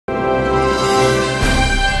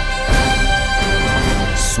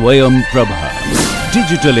Swayam Prabha.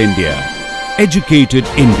 Digital India. Educated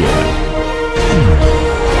India.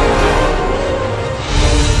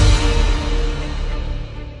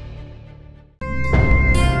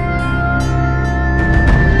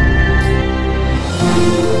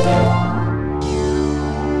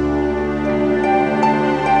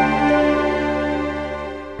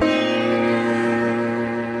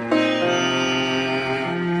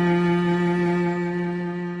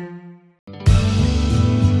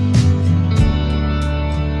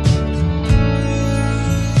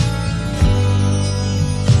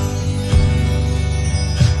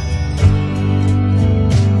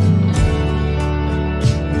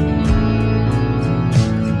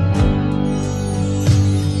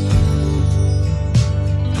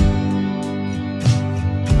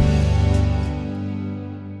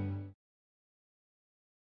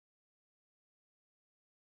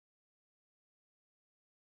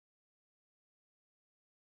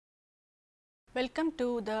 Welcome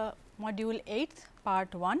to the module 8th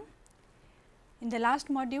part 1. In the last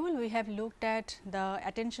module we have looked at the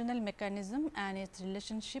attentional mechanism and its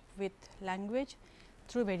relationship with language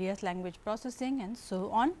through various language processing and so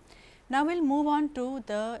on. Now, we will move on to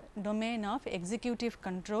the domain of executive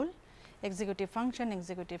control, executive function,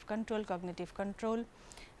 executive control, cognitive control.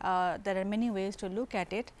 There are many ways to look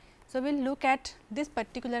at it. So, we will look at this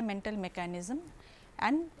particular mental mechanism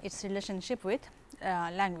and its relationship with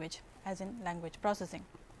language, as in language processing.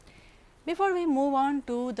 Before we move on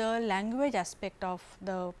to the language aspect of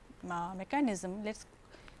the mechanism, let us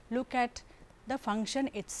look at the function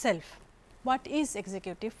itself. What is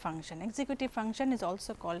executive function? Executive function is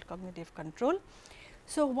also called cognitive control.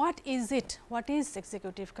 So, what is it? What is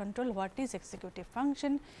executive control? What is executive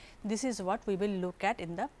function? This is what we will look at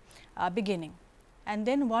in the beginning. And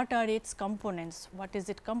then what are its components? What is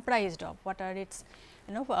it comprised of? What are its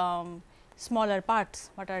smaller parts,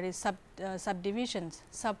 what are its subdivisions,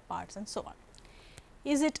 subparts and so on.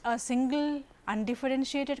 Is it a single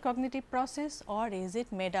undifferentiated cognitive process or is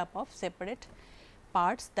it made up of separate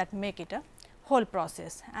parts that make it a whole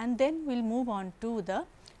process? And then we will move on to the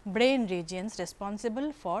brain regions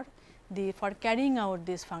responsible for carrying out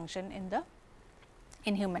this function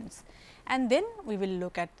in humans. And then we will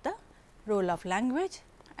look at the role of language,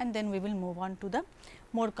 and then we will move on to the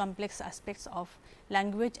more complex aspects of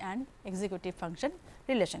language and executive function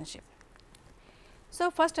relationship.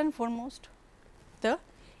 So, first and foremost, the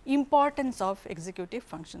importance of executive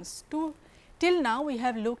functions. Till now we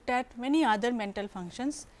have looked at many other mental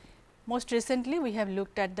functions. Most recently we have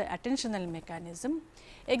looked at the attentional mechanism.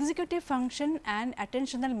 Executive function and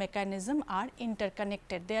attentional mechanism are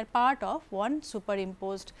interconnected. They are part of one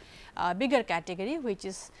superimposed bigger category, which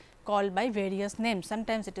is called by various names.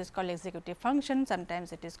 Sometimes it is called executive function,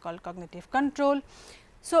 sometimes it is called cognitive control.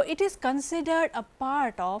 So, it is considered a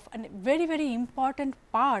part of a very important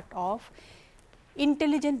part of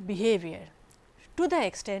intelligent behavior. To the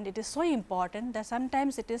extent it is so important that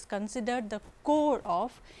sometimes it is considered the core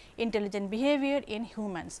of intelligent behavior in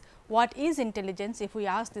humans. What is intelligence? If we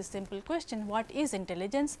ask this simple question, what is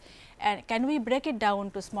intelligence, and can we break it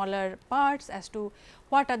down to smaller parts as to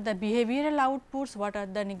what are the behavioral outputs, what are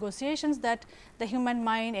the negotiations that the human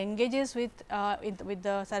mind engages with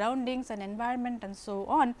the surroundings and environment and so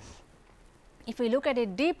on. If we look at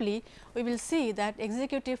it deeply, we will see that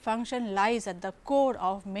executive function lies at the core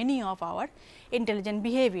of many of our intelligent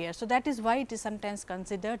behavior. So, that is why it is sometimes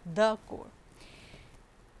considered the core.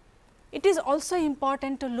 It is also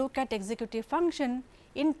important to look at executive function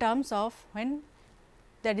in terms of when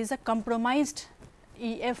there is a compromised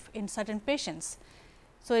EF in certain patients.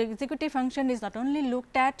 So, executive function is not only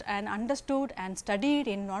looked at and understood and studied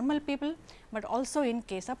in normal people, but also in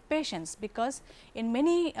case of patients, because in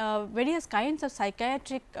many various kinds of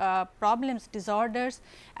psychiatric problems, disorders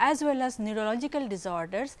as well as neurological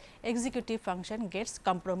disorders, executive function gets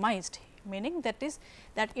compromised, meaning that is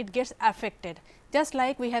that it gets affected. Just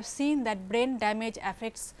like we have seen that brain damage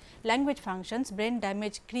affects language functions, brain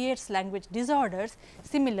damage creates language disorders.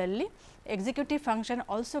 Similarly, executive function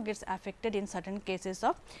also gets affected in certain cases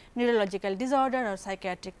of neurological disorder or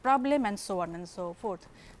psychiatric problem and so on and so forth.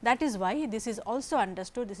 That is why this is also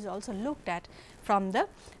understood, this is also looked at from the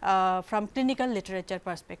from clinical literature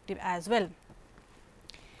perspective as well.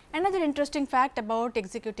 Another interesting fact about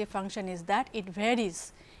executive function is that it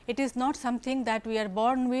varies. It is not something that we are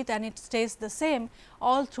born with and it stays the same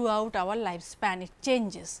all throughout our lifespan, it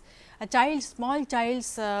changes. A small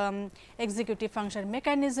child's executive function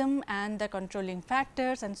mechanism and the controlling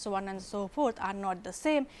factors and so on and so forth are not the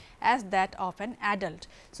same as that of an adult.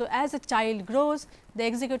 So, as a child grows, the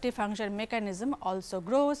executive function mechanism also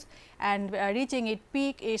grows and reaching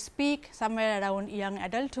its peak somewhere around young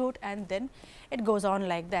adulthood, and then it goes on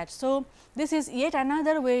like that. So, this is yet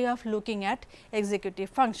another way of looking at executive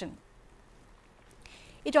function.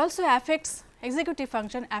 It also affects executive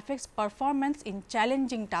function affects performance in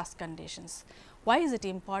challenging task conditions. Why is it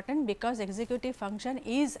important? Because executive function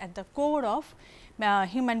is at the core of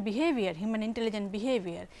human behavior, human intelligent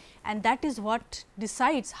behavior, and that is what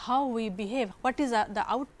decides how we behave, what is the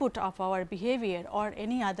output of our behavior or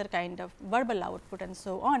any other kind of verbal output and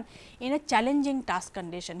so on in a challenging task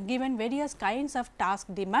condition. Given various kinds of task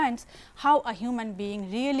demands, how a human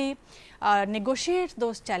being really negotiates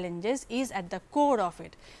those challenges is at the core of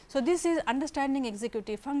it. So, this is understanding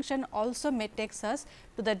executive function also takes us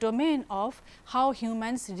to the domain of how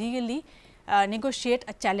humans really negotiate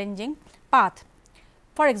a challenging path.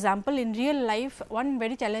 For example, in real life, one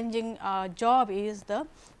very challenging job is the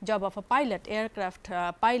job of a pilot, aircraft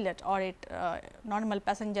pilot, or normal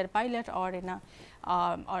passenger pilot, or in a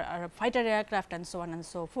or a fighter aircraft and so on and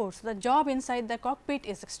so forth. So, the job inside the cockpit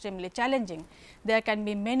is extremely challenging. There can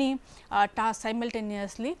be many tasks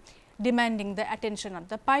simultaneously demanding the attention of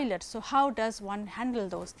the pilot. So, how does one handle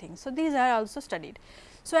those things? So, these are also studied.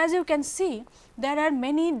 So, as you can see, there are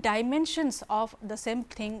many dimensions of the same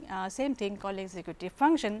thing called executive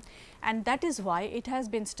function, and that is why it has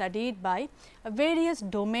been studied by various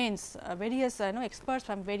domains, various experts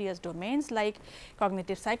from various domains like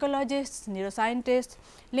cognitive psychologists, neuroscientists,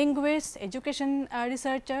 linguists, education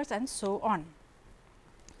researchers and so on.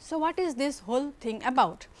 So, what is this whole thing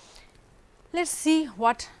about? Let us see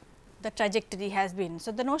what the trajectory has been.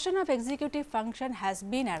 So, the notion of executive function has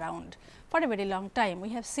been around for a very long time. We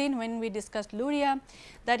have seen when we discussed Luria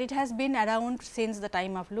that it has been around since the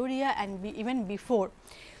time of Luria and even before.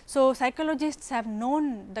 So, psychologists have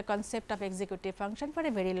known the concept of executive function for a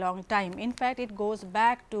very long time. In fact, it goes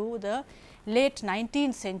back to the late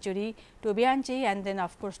 19th century to Bianchi and then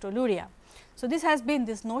of course, to Luria. So, this has been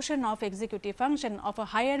this notion of executive function of a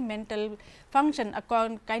higher mental function, a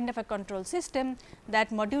kind of a control system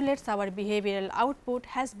that modulates our behavioral output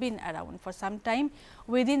has been around for some time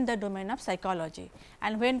within the domain of psychology.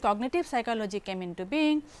 And when cognitive psychology came into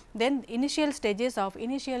being, then initial stages of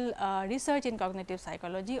initial research in cognitive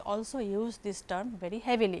psychology also used this term very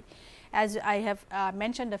heavily, as I have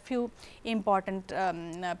mentioned a few important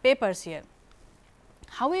papers here.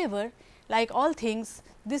 However, like all things,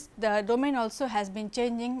 the domain also has been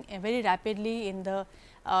changing very rapidly in the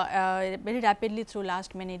very rapidly through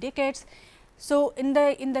last many decades. So, in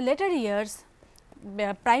the later years,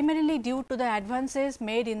 primarily due to the advances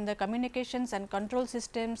made in the communications and control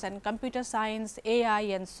systems and computer science, AI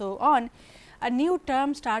and so on, a new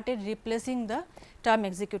term started replacing the term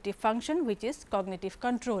executive function, which is cognitive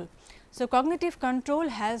control. So, cognitive control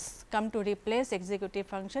has come to replace executive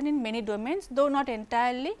function in many domains, though not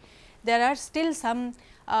entirely. There are still some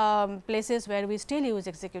places where we still use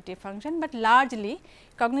executive function, but largely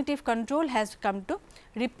cognitive control has come to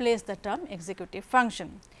replace the term executive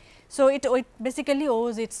function. So, it basically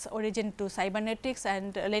owes its origin to cybernetics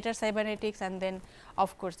and later cybernetics and then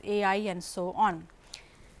of course, AI and so on.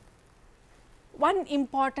 One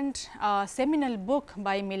important seminal book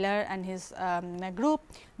by Miller and his group,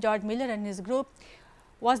 George Miller and his group,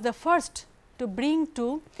 was the first to bring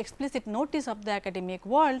to explicit notice of the academic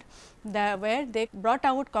world, where they brought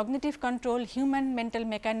out cognitive control, human mental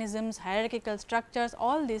mechanisms, hierarchical structures,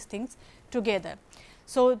 all these things together.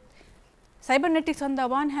 So, cybernetics on the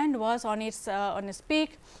one hand was on its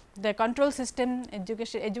peak, the control system,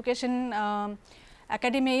 education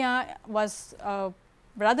academia was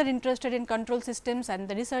rather interested in control systems and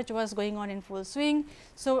the research was going on in full swing.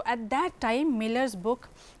 So, at that time Miller's book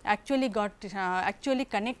actually got actually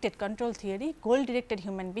connected control theory, goal directed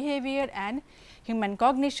human behavior and human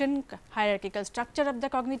cognition, hierarchical structure of the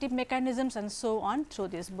cognitive mechanisms and so on through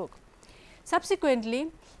this book. Subsequently,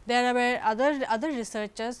 there were other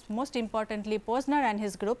researchers, most importantly Posner and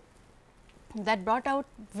his group, that brought out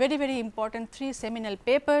very important 3 seminal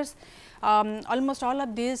papers. Almost all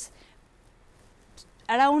of these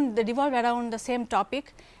revolve around the same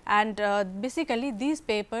topic, and basically these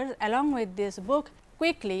papers along with this book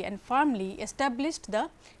quickly and firmly established the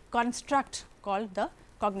construct called the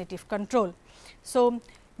cognitive control. So,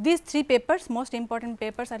 these 3 papers, most important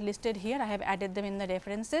papers, are listed here. I have added them in the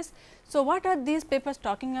references. So, what are these papers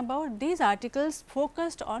talking about? These articles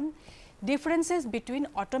focused on differences between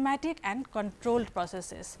automatic and controlled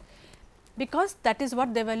processes. because that is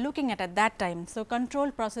what they were looking at that time. So, control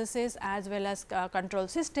processes as well as control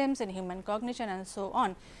systems in human cognition and so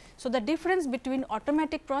on. So, the difference between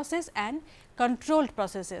automatic process and controlled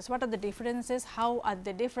processes, what are the differences, how are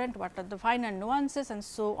they different, what are the finer nuances and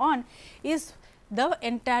so on, is the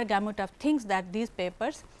entire gamut of things that these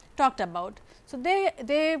papers talked about. So,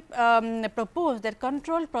 they proposed that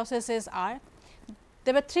control processes are,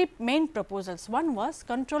 there were three main proposals. One was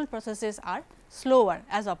control processes are slower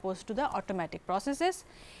as opposed to the automatic processes.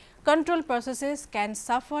 Control processes can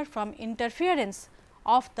suffer from interference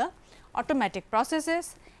of the automatic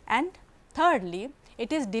processes, and thirdly,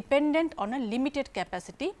 it is dependent on a limited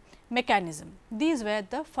capacity mechanism. These were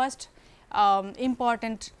the first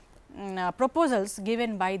important proposals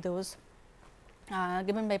given by those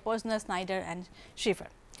given by Posner, Snyder and Schiffer.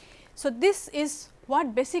 So, this is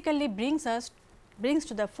what basically brings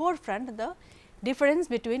to the forefront the difference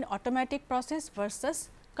between automatic process versus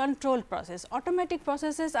controlled process. Automatic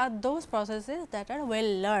processes are those processes that are well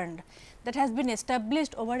learned, that has been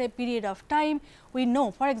established over a period of time. We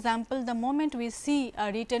know, for example, the moment we see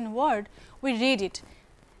a written word, we read it.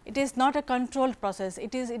 It is not a controlled process,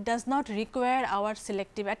 it does not require our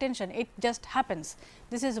selective attention, it just happens.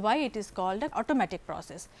 This is why it is called an automatic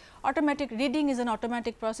process. Automatic reading is an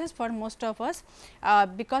automatic process for most of us,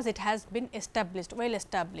 because it has been established,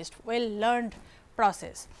 well learned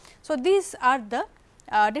process. So, these are the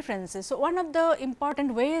differences. So, one of the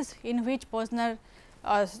important ways in which Posner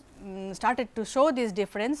started to show this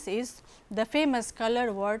difference is the famous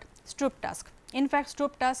color word Stroop task. In fact,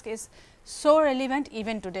 Stroop task is so relevant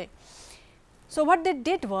even today. So, what they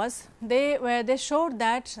did was they showed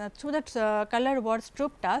that through the color word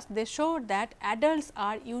Stroop task, they showed that adults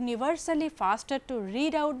are universally faster to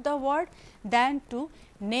read out the word than to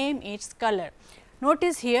name its color.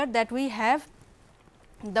 Notice here that we have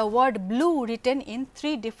the word blue written in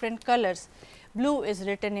 3 different colors. Blue is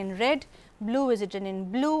written in red, blue is written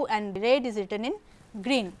in blue and red is written in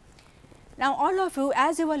green. Now, all of you,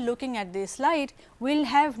 as you are looking at this slide, will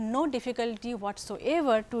have no difficulty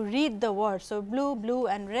whatsoever to read the word. So, blue, blue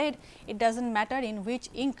and red, it does not matter in which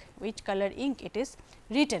ink, which color ink it is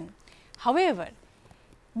written. However,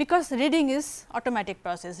 because reading is automatic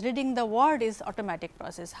process, reading the word is automatic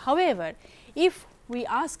process. However, if we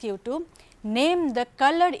ask you to name the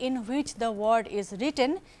color in which the word is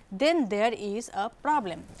written, then there is a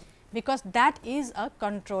problem, because that is a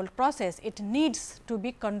controlled process. It needs to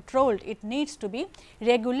be controlled, it needs to be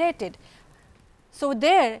regulated. So,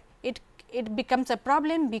 there it becomes a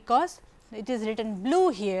problem, because it is written blue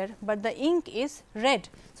here, but the ink is red.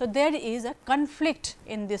 So, there is a conflict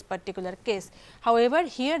in this particular case. However,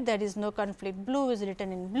 here there is no conflict, blue is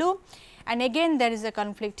written in blue and again there is a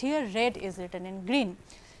conflict here, red is written in green.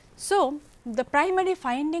 So, the primary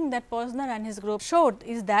finding that Posner and his group showed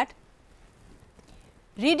is that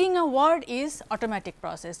reading a word is automatic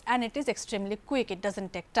process and it is extremely quick, it does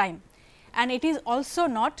not take time, and it is also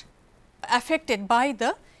not affected by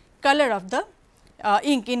the color of the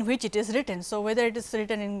ink in which it is written. So, whether it is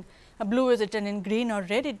written in blue is written in green or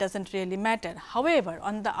red, it does not really matter. However,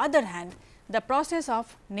 on the other hand, the process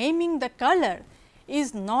of naming the color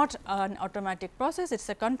is not an automatic process, it is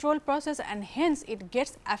a controlled process and hence it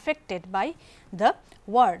gets affected by the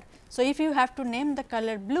word. So, if you have to name the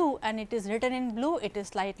color blue and it is written in blue, it is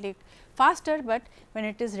slightly faster, but when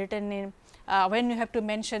it is written in when you have to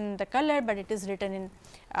mention the color, but it is written in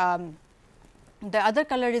the other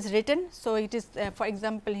color is written. So, it is for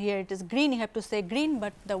example, here it is green, you have to say green,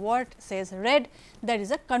 but the word says red, there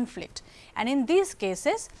is a conflict, and in these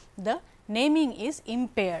cases the naming is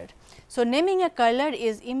impaired. So, naming a color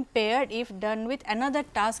is impaired if done with another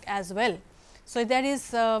task as well. So, there is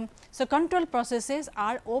so control processes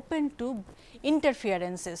are open to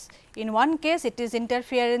interferences. In one case it is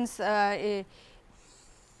interference by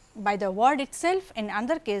the word itself, in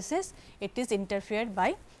other cases it is interfered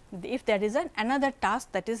by if there is another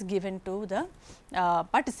task that is given to the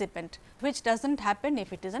participant, which does not happen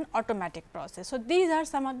if it is an automatic process. So, these are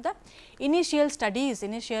some of the initial studies,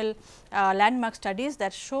 landmark studies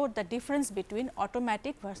that showed the difference between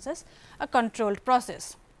automatic versus a controlled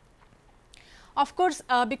process. Of course,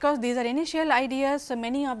 because these are initial ideas, so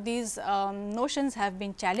many of these notions have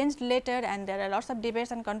been challenged later and there are lots of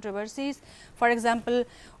debates and controversies. For example,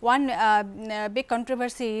 one big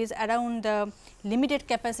controversy is around the limited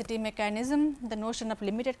capacity mechanism, the notion of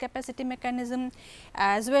limited capacity mechanism,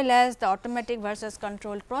 as well as the automatic versus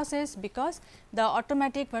controlled process, because the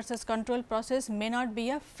automatic versus controlled process may not be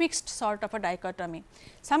a fixed sort of a dichotomy.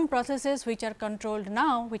 Some processes which are controlled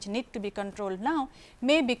now, which need to be controlled now,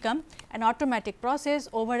 may become an automatic automatic process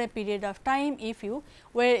over a period of time if you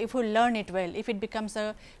learn it well. If it becomes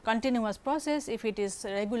a continuous process, if it is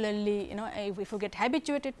regularly, if you get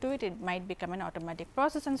habituated to it, it might become an automatic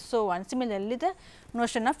process and so on. Similarly, the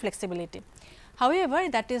notion of flexibility. However,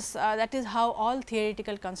 that is how all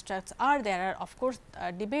theoretical constructs are. There are of course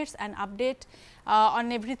debates and update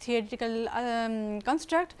on every theoretical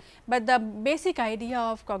construct, but the basic idea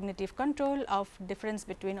of cognitive control, of difference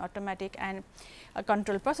between automatic and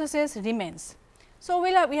control processes remains. So,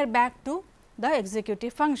 we are back to the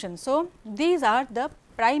executive function. So, these are the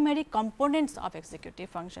primary components of executive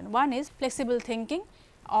function. One is flexible thinking,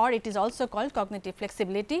 or it is also called cognitive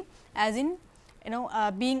flexibility, as in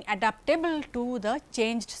being adaptable to the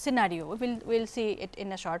changed scenario. We will see it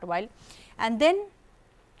in a short while. And then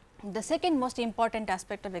the second most important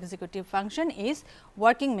aspect of executive function is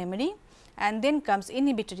working memory, and then comes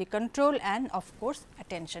inhibitory control and of course,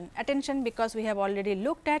 attention. Attention, because we have already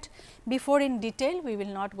looked at before in detail, we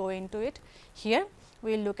will not go into it here,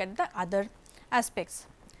 we will look at the other aspects.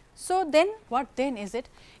 So, then what then is it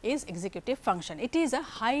is executive function. It is a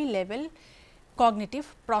high level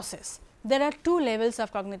cognitive process. There are two levels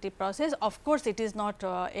of cognitive process. Of course, it is not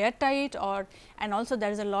airtight, and also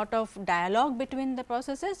there is a lot of dialogue between the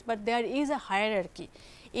processes, but there is a hierarchy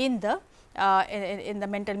in the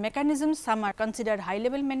mental mechanisms. Some are considered high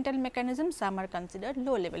level mental mechanisms, some are considered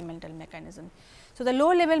low level mental mechanisms. So, the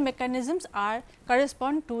low level mechanisms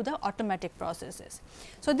correspond to the automatic processes.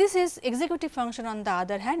 So, this is executive function on the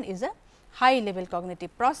other hand is a high level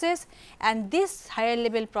cognitive process, and this higher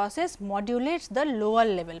level process modulates the lower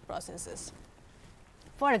level processes.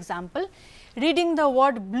 For example, reading the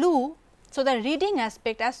word blue. So, the reading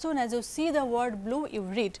aspect, as soon as you see the word blue, you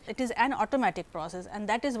read. It is an automatic process, and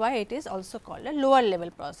that is why it is also called a lower level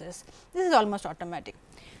process. This is almost automatic.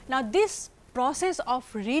 Now, this process of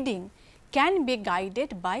reading can be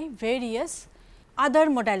guided by various other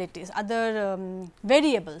modalities, other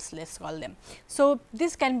variables, let us call them. So,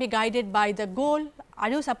 this can be guided by the goal. Are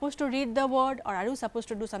you supposed to read the word, or are you supposed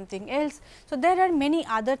to do something else? So, there are many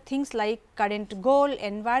other things like current goal,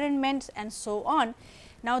 environments and so on.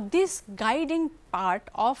 Now, this guiding part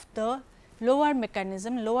of the lower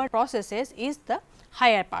mechanism, lower processes is the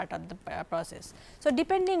higher part of the process. So,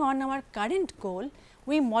 depending on our current goal,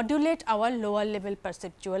 we modulate our lower level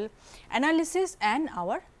perceptual analysis and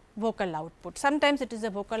our vocal output. Sometimes it is a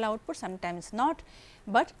vocal output, sometimes not,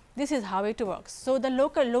 but this is how it works. So, the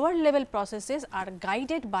lower level processes are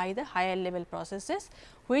guided by the higher level processes,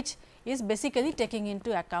 which is basically taking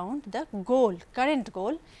into account the goal, current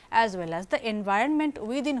goal, as well as the environment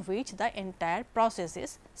within which the entire process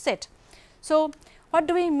is set. So, what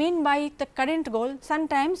do we mean by the current goal?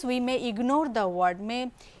 Sometimes we may ignore the word,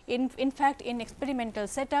 in fact, in experimental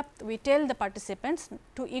setup, we tell the participants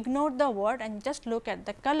to ignore the word and just look at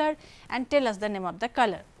the color and tell us the name of the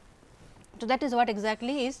color. So, that is what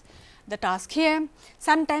exactly is the task here.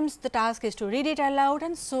 Sometimes the task is to read it aloud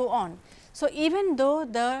and so on. So, even though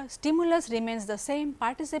the stimulus remains the same,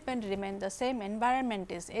 participant remains the same,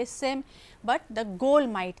 environment is same, but the goal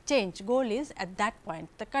might change. Goal is at that point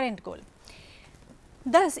the current goal.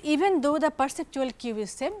 Thus, even though the perceptual cue is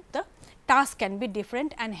same, the task can be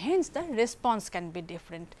different and hence the response can be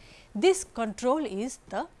different. This control is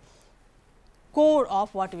the core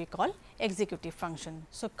of what we call executive function.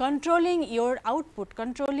 So, controlling your output,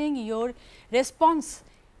 controlling your response,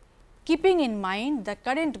 keeping in mind the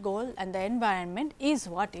current goal and the environment is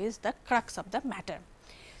what is the crux of the matter.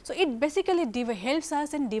 So, it basically helps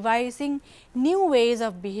us in devising new ways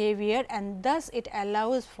of behavior, and thus it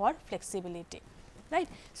allows for flexibility. Right.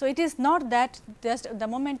 So, it is not that just the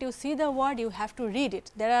moment you see the word you have to read it,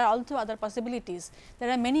 there are also other possibilities, there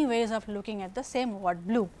are many ways of looking at the same word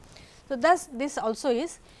blue. So, thus this also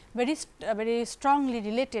is very strongly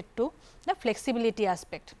related to the flexibility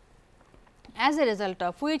aspect, as a result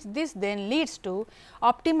of which this then leads to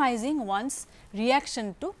optimizing one's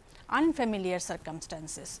reaction to unfamiliar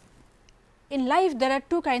circumstances. In life, there are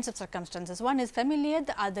two kinds of circumstances. One is familiar,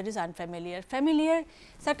 the other is unfamiliar. Familiar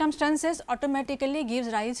circumstances automatically gives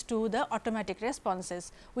rise to the automatic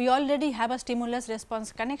responses. We already have a stimulus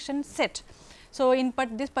response connection set. So, in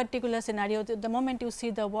this particular scenario, the moment you see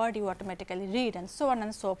the word, you automatically read and so on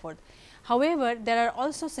and so forth. However, there are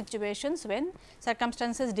also situations when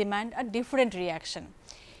circumstances demand a different reaction.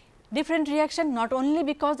 Different reaction not only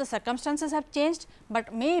because the circumstances have changed,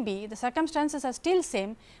 but maybe the circumstances are still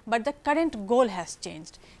same, but the current goal has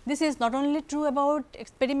changed. This is not only true about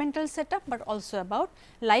experimental setup, but also about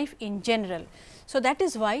life in general. So, that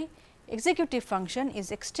is why executive function is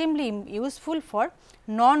extremely useful for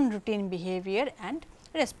non-routine behavior and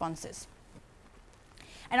responses.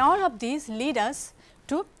 And all of these lead us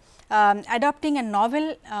to adopting a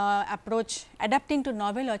novel approach, adapting to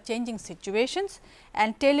novel or changing situations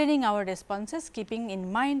and tailoring our responses, keeping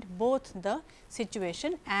in mind both the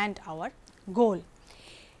situation and our goal.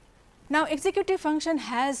 Now, executive function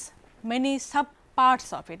has many sub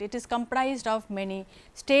parts of it. It is comprised of many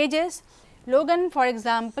stages. Logan, for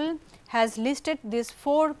example, has listed these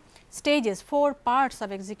 4 stages, 4 parts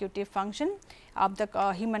of executive function of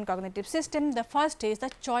the human cognitive system. The first is the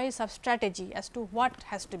choice of strategy as to what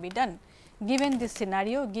has to be done. Given this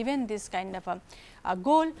scenario, given this kind of a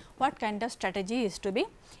goal, what kind of strategy is to be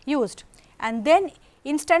used, and then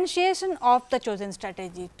instantiation of the chosen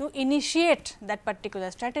strategy to initiate that particular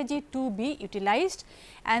strategy to be utilized,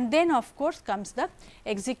 and then of course comes the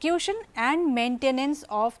execution and maintenance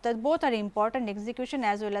of the, both are important, execution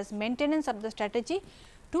as well as maintenance of the strategy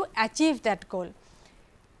to achieve that goal.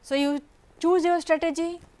 So, you choose your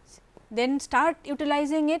strategy, then start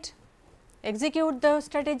utilizing it, execute the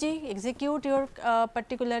strategy, execute your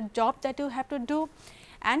particular job that you have to do,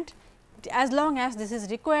 and as long as this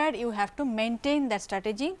is required, you have to maintain that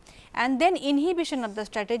strategy, and then inhibition of the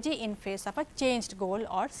strategy in face of a changed goal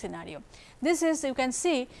or scenario. This is, you can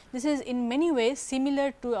see, this is in many ways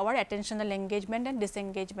similar to our attentional engagement and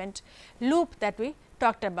disengagement loop that we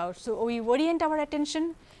talked about. So, we orient our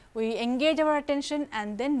attention, we engage our attention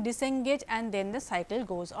and then disengage, and then the cycle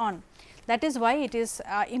goes on. That is why it is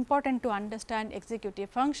important to understand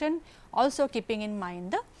executive function, also keeping in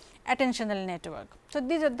mind the attentional network. So,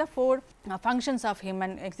 these are the 4 functions of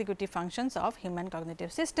human executive functions of human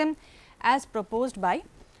cognitive system as proposed by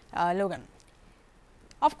Logan.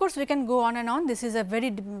 Of course, we can go on and on. This is a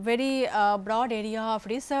very broad area of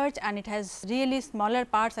research, and it has really smaller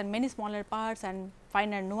parts and many smaller parts and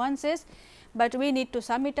finer nuances, but we need to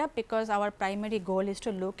sum it up because our primary goal is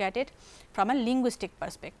to look at it from a linguistic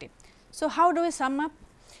perspective. So, how do we sum up?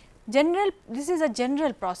 This is a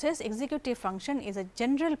general process. Executive function is a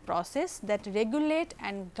general process that regulate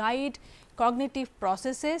and guide cognitive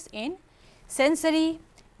processes in sensory,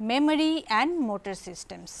 memory and motor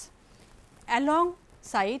systems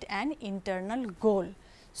alongside an internal goal.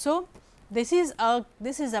 So, this is a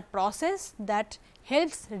process that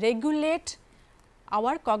helps regulate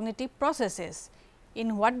our cognitive processes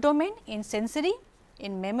in what domain? In sensory,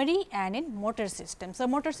 in memory and in motor system. So,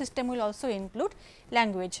 motor system will also include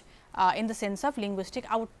language in the sense of linguistic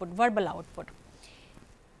output, verbal output.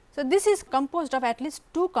 So, this is composed of at least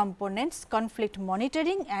 2 components, conflict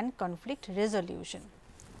monitoring and conflict resolution.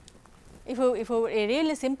 If you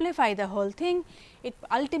really simplify the whole thing, it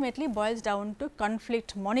ultimately boils down to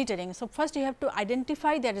conflict monitoring. So, first you have to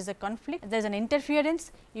identify there is a conflict, there is an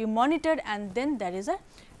interference, you monitor, and then there is a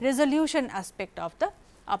resolution aspect of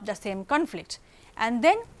the same conflict, and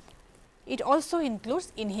then it also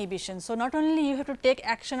includes inhibition. So, not only you have to take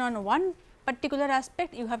action on one particular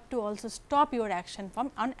aspect, you have to also stop your action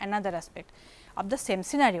from on another aspect of the same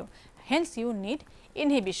scenario. Hence, you need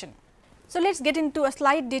inhibition. So, let us get into a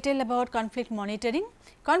slight detail about conflict monitoring.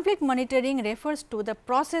 Conflict monitoring refers to the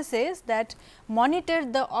processes that monitor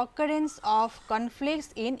the occurrence of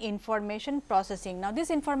conflicts in information processing. Now, this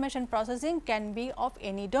information processing can be of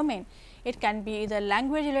any domain. It can be either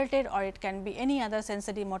language related or it can be any other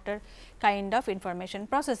sensory motor kind of information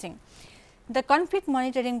processing. The conflict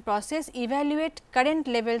monitoring process evaluate current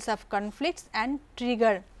levels of conflicts and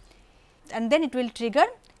trigger, and then it will trigger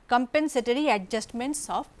compensatory adjustments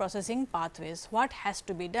of processing pathways. What has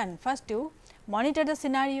to be done? First, you monitor the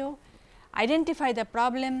scenario, identify the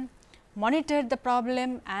problem, monitor the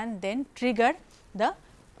problem, and then trigger the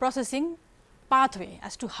processing pathway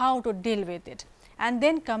as to how to deal with it, and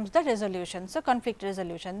then comes the resolution. So, conflict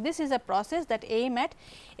resolution, this is a process that aim at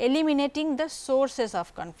eliminating the sources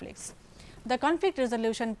of conflicts. The conflict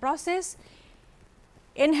resolution process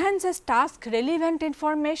enhances task relevant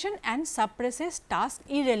information and suppresses task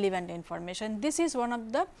irrelevant information. This is one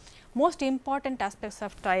of the most important aspects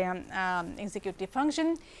of executive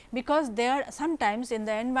function, because there sometimes in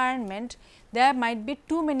the environment there might be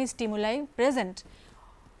too many stimuli present.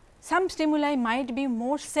 Some stimuli might be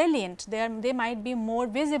more salient, they might be more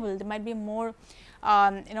visible, they might be more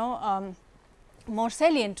more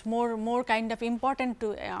salient, more kind of important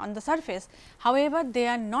to on the surface. However, they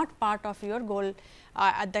are not part of your goal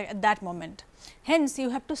at that moment. Hence, you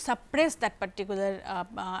have to suppress that particular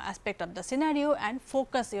aspect of the scenario and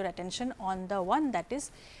focus your attention on the one that is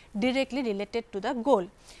directly related to the goal.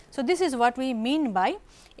 So, this is what we mean by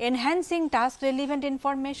enhancing task relevant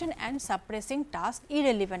information and suppressing task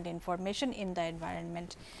irrelevant information in the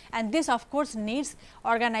environment, and this of course needs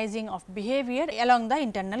organizing of behavior along the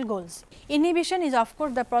internal goals. Inhibition is of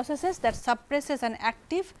course the processes that suppresses an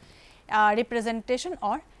active representation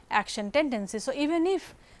or action tendency. So, even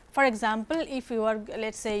if For example, if you are,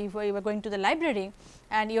 let us say, if you are going to the library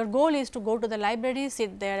and your goal is to go to the library,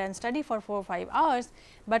 sit there and study for 4 or 5 hours,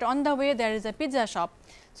 but on the way there is a pizza shop.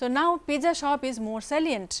 So, now pizza shop is more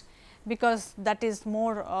salient because that is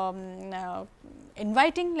more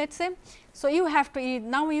inviting, let us say. So, you have to eat,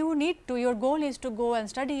 now you need to, your goal is to go and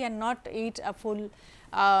study and not eat a full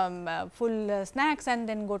snacks and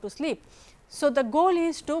then go to sleep. So, the goal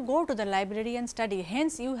is to go to the library and study,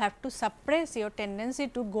 hence you have to suppress your tendency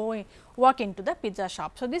to go walk into the pizza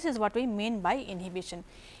shop. So, this is what we mean by inhibition.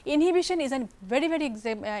 Inhibition is a very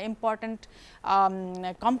important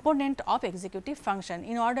component of executive function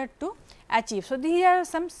in order to achieve. So, here are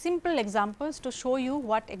some simple examples to show you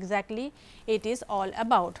what exactly it is all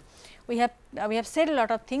about. We have said a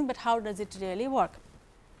lot of things, but how does it really work?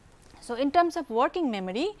 So, in terms of working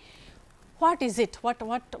memory, what is it? What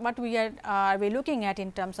we are we looking at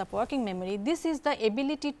in terms of working memory? This is the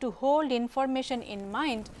ability to hold information in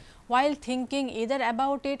mind while thinking either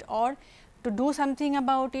about it or to do something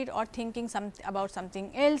about it or thinking about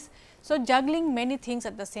something else. So, juggling many things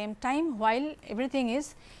at the same time while everything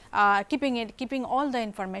is keeping all the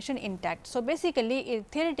information intact. So, basically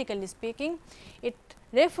theoretically speaking, it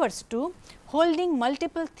refers to holding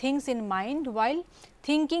multiple things in mind while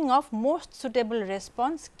thinking of most suitable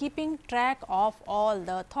response, keeping track of all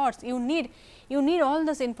the thoughts. You need all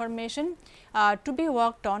this information to be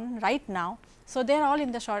worked on right now. So, they are all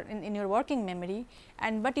in the in your working memory,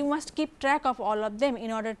 and but you must keep track of all of them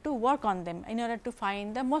in order to work on them, in order to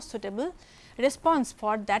find the most suitable response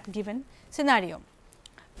for that given scenario.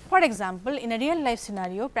 For example, in a real life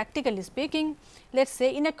scenario, practically speaking, let us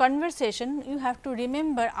say in a conversation you have to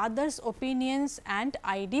remember others' opinions and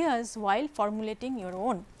ideas while formulating your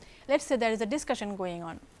own. Let us say there is a discussion going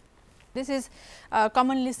on. This is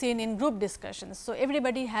commonly seen in group discussions. So,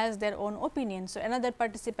 everybody has their own opinion. So, another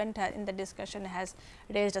participant in the discussion has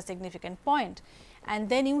raised a significant point, and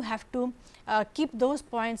then you have to keep those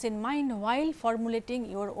points in mind while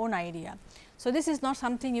formulating your own idea. So, this is not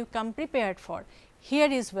something you come prepared for.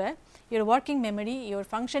 Here is where your working memory, your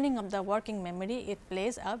functioning of the working memory, it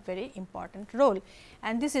plays a very important role,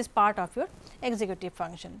 and this is part of your executive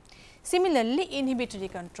function. Similarly, inhibitory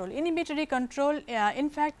control. Inhibitory control,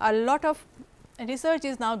 in fact, a lot of research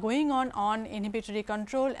is now going on inhibitory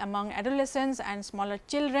control among adolescents and smaller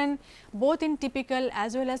children, both in typical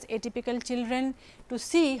as well as atypical children, to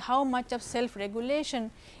see how much of self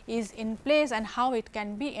regulation is in place and how it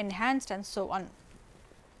can be enhanced and so on.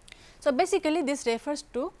 So, basically this refers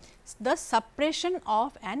to the suppression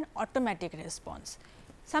of an automatic response.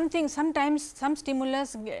 Sometimes some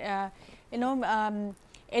stimulus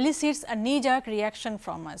elicits a knee jerk reaction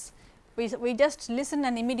from us. We just listen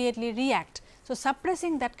and immediately react. So,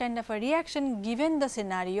 suppressing that kind of a reaction given the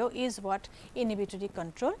scenario is what inhibitory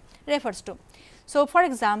control refers to. So, for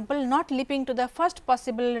example, not leaping to the first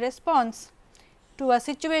possible response to a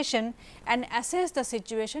situation and assess the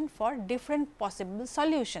situation for different possible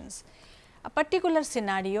solutions. A particular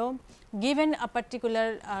scenario given a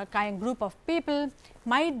particular group of people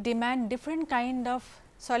might demand different kind of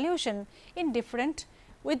solution in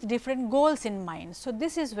with different goals in mind. So,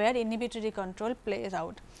 this is where inhibitory control plays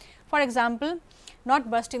out. For example,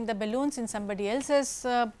 not bursting the balloons in somebody else's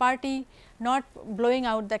party, not blowing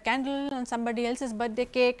out the candle on somebody else's birthday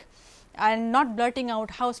cake, and not blurting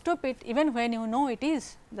out how stupid, even when you know it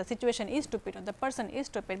is, the situation is stupid or the person is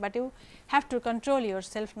stupid, but you have to control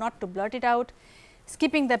yourself not to blurt it out.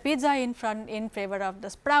 Skipping the pizza in favor of the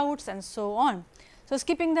sprouts and so on. So,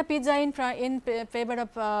 skipping the pizza in favor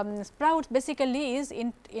of sprouts basically is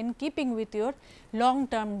in keeping with your long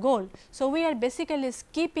term goal. So, we are basically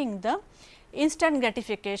skipping the instant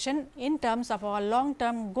gratification in terms of our long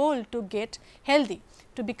term goal to get healthy,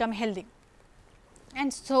 to become healthy,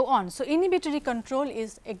 and so on. So, inhibitory control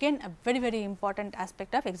is again a very important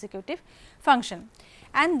aspect of executive function.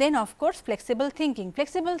 And then of course, flexible thinking.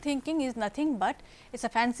 Flexible thinking is nothing but it is a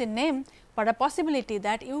fancy name for a possibility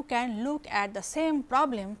that you can look at the same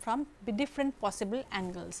problem from different possible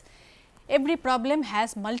angles. Every problem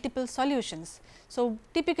has multiple solutions. So,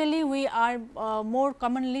 typically we are more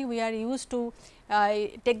commonly we are used to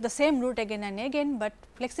take the same route again and again, but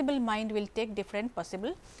flexible mind will take different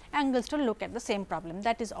possible angles to look at the same problem.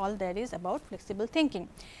 That is all there is about flexible thinking.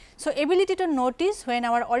 So, ability to notice when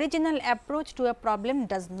our original approach to a problem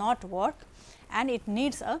does not work and it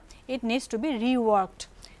needs to be reworked.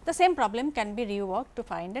 The same problem can be reworked to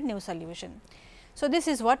find a new solution. So, this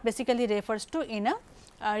is what basically refers to in a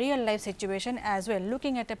real life situation as well,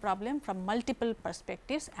 looking at a problem from multiple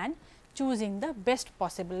perspectives and choosing the best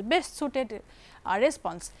possible, best suited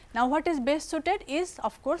response. Now, what is best suited is,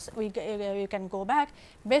 of course, we can go back.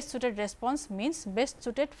 Best suited response means best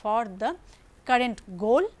suited for the current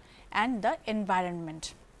goal and the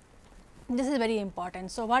environment. This is very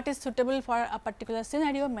important. So, what is suitable for a particular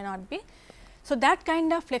scenario may not be. So, that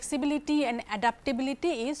kind of flexibility and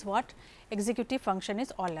adaptability is what executive function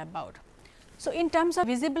is all about. So, in terms of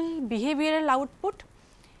visible behavioral output,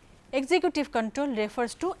 executive control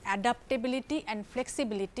refers to adaptability and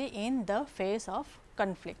flexibility in the face of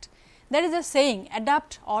conflict. There is a saying,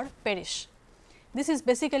 adapt or perish. This is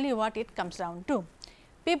basically what it comes down to.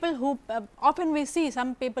 People who often we see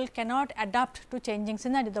some people cannot adapt to changing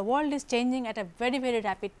scenario. The world is changing at a very, very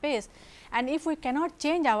rapid pace, and if we cannot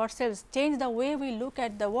change ourselves, change the way we look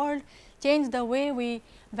at the world, change the way we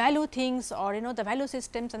value things, or the value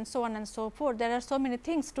systems and so on and so forth. There are so many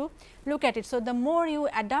things to look at it. So, the more you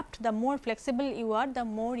adapt, the more flexible you are, the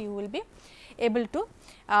more you will be able to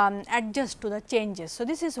adjust to the changes. So,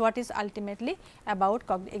 this is what is ultimately about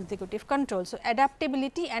executive control. So,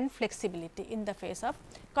 adaptability and flexibility in the face of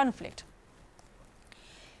conflict.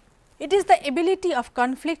 It is the ability of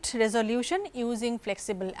conflict resolution using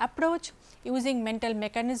flexible approach, using mental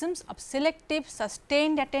mechanisms of selective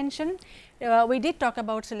sustained attention. We did talk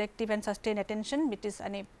about selective and sustained attention, which is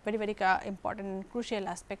a very, very important and crucial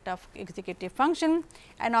aspect of executive function,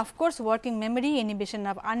 and of course, working memory, inhibition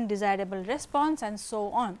of undesirable response and so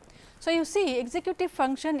on. So, you see executive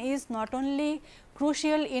function is not only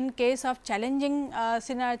crucial in case of challenging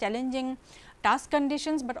challenging task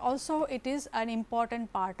conditions, but also it is an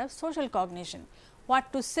important part of social cognition.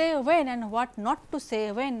 What to say when and what not to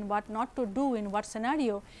say when, what not to do in what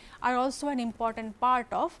scenario are also an important part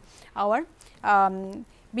of our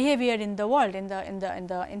behavior in the world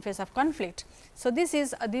in face of conflict. So,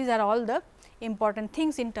 these are all the important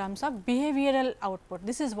things in terms of behavioral output.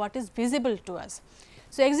 This is what is visible to us.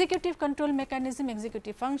 So, executive control mechanism,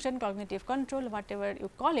 executive function, cognitive control, whatever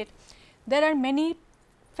you call it, there are many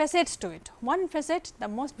facets to it. One facet, the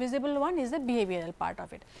most visible one, is the behavioral part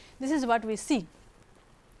of it. This is what we see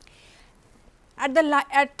and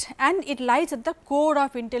it lies at the core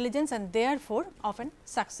of intelligence and therefore, often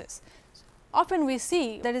success. Often we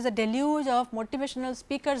see there is a deluge of motivational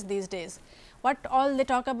speakers these days. What all they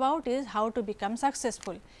talk about is how to become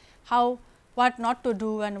successful, what not to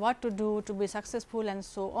do and what to do to be successful and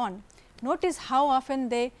so on. Notice how often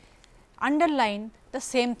they underline the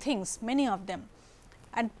same things, many of them,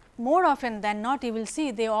 and more often than not you will see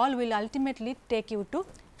they all will ultimately take you to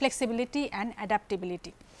flexibility and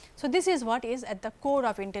adaptability. So, this is what is at the core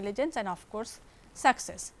of intelligence and of course,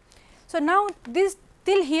 success. So, now this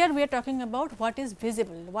till here we are talking about what is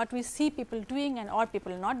visible, what we see people doing and or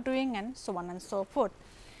people not doing and so on and so forth.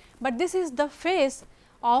 But this is the face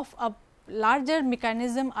of a larger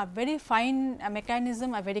mechanism, a very fine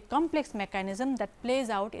mechanism, a very complex mechanism that plays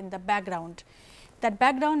out in the background. That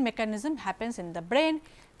background mechanism happens in the brain.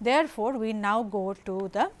 Therefore, we now go to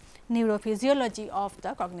the neurophysiology of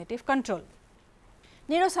the cognitive control.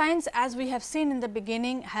 Neuroscience, as we have seen in the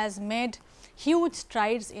beginning, has made huge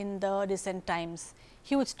strides in the recent times,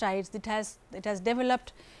 huge strides. It has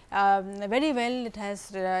developed very well, it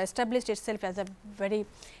has established itself as a very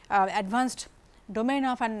advanced domain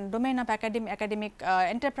of academic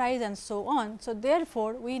enterprise and so on. So,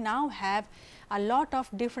 therefore, we now have a lot of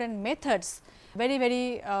different methods,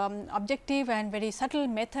 very objective and very subtle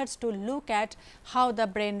methods to look at how the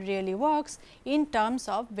brain really works in terms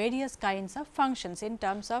of various kinds of functions, in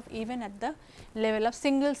terms of even at the level of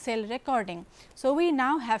single cell recording. So, we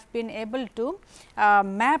now have been able to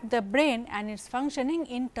map the brain and its functioning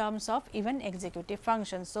in terms of even executive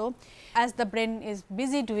functions. So, as the brain is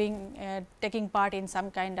busy doing taking part in some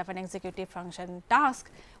kind of an executive function task,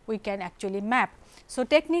 we can actually map. So,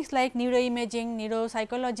 techniques like neuroimaging,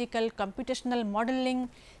 neuropsychological, computational modeling,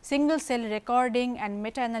 single cell recording and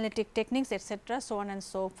meta-analytic techniques, etc., so on and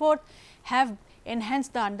so forth, have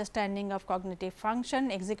enhanced the understanding of cognitive function,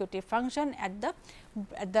 executive function at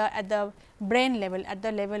the brain level, at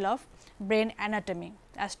the level of brain anatomy,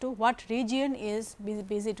 as to what region is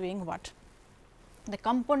busy doing what, the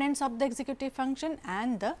components of the executive function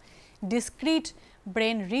and the discrete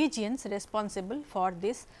brain regions responsible for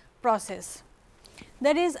this process.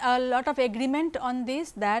 There is a lot of agreement on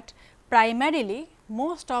this, that primarily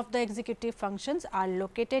most of the executive functions are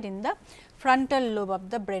located in the frontal lobe of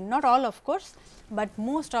the brain, not all of course, but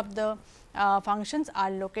most of the functions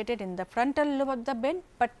are located in the frontal lobe of the brain,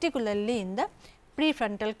 particularly in the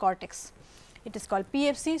prefrontal cortex. It is called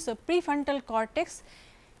PFC. So, prefrontal cortex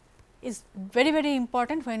is very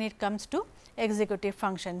important when it comes to executive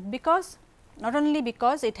function, because not only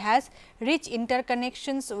because it has rich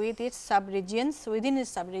interconnections with its subregions, within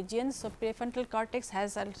its subregions. So, prefrontal cortex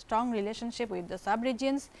has a strong relationship with the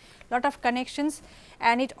subregions, lot of connections,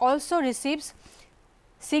 and it also receives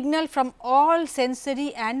signal from all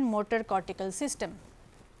sensory and motor cortical system.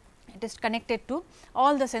 It is connected to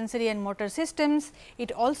all the sensory and motor systems.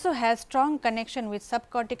 It also has strong connection with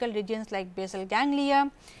subcortical regions like basal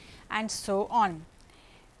ganglia and so on.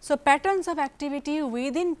 So, patterns of activity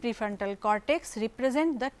within prefrontal cortex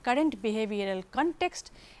represent the current behavioral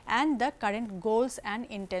context and the current goals and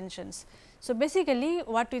intentions. So, basically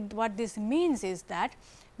what this means is that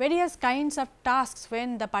various kinds of tasks,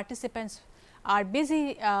 when the participants are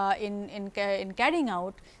busy in carrying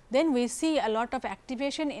out, then we see a lot of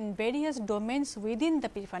activation in various domains within the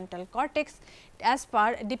prefrontal cortex as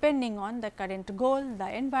per depending on the current goal, the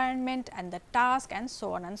environment and the task and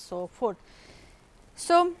so on and so forth.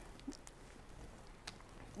 So,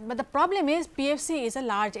 but the problem is PFC is a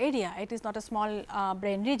large area, it is not a small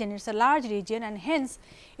brain region, it is a large region, and hence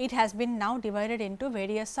it has been now divided into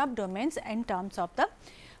various subdomains in terms of the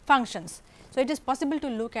functions. So, it is possible to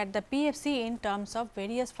look at the PFC in terms of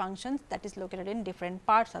various functions that is located in different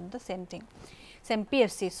parts of the same thing, same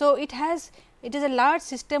PFC. So, it is a large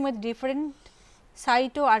system with different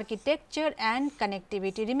cytoarchitecture and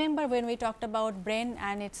connectivity. Remember when we talked about brain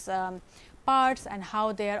and its parts and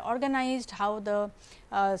how they are organized, how the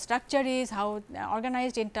structure is, how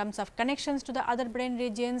organized in terms of connections to the other brain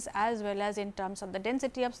regions as well as in terms of the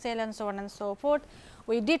density of cell and so on and so forth.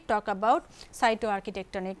 We did talk about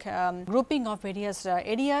cytoarchitectonic grouping of various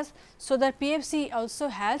areas. So, the PFC also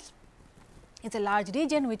has, it is a large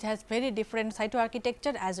region which has very different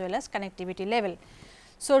cytoarchitecture as well as connectivity level.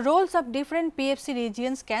 So, roles of different PFC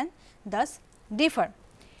regions can thus differ.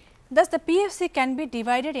 Thus, the PFC can be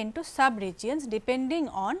divided into subregions depending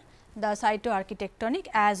on the cytoarchitectonic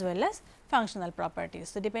as well as functional properties.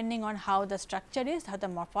 So, depending on how the structure is, how the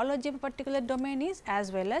morphology of a particular domain is,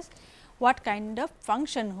 as well as what kind of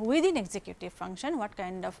function within executive function, what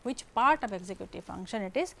kind of which part of executive function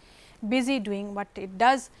it is busy doing, what it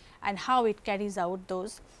does and how it carries out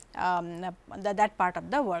those that part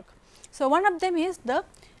of the work. So, one of them is the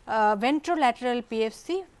ventrolateral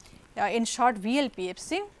PFC, in short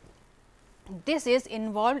VLPFC. This is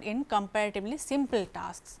involved in comparatively simple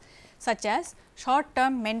tasks such as short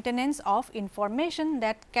term maintenance of information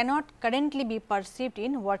that cannot currently be perceived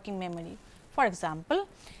in working memory. For example,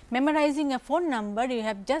 memorizing a phone number you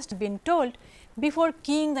have just been told before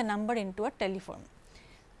keying the number into a telephone.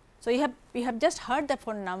 So, you have just heard the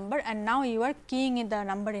phone number and now you are keying in the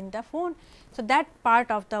number in the phone. So, that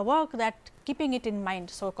part of the work, that keeping it in mind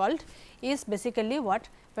so called, is basically what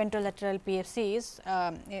ventrolateral PFC is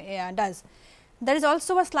does. There is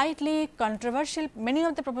also a slightly controversial, many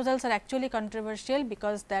of the proposals are actually controversial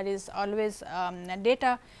because there is always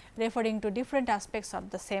data referring to different aspects of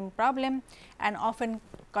the same problem and often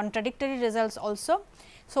contradictory results also.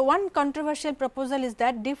 So, one controversial proposal is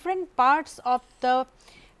that different parts of the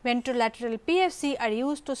ventrolateral PFC are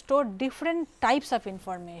used to store different types of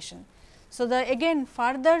information. So, the again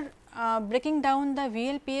further breaking down the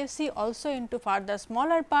VLPFC also into further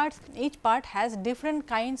smaller parts, each part has different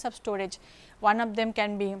kinds of storage. One of them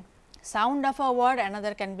can be sound of a word,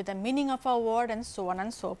 another can be the meaning of a word and so on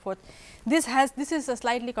and so forth. This is a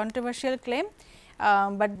slightly controversial claim,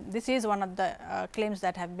 but this is one of the claims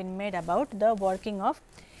that have been made about the working of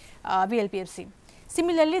VLPFC.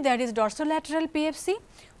 Similarly, there is dorsolateral PFC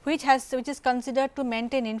which is considered to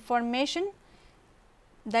maintain information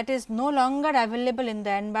that is no longer available in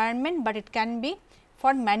the environment, but it can be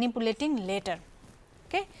for manipulating later.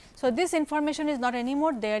 Okay. So, this information is not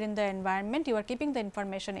anymore there in the environment, you are keeping the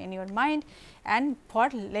information in your mind and for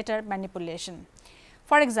later manipulation.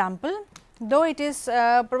 For example, though it is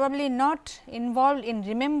probably not involved in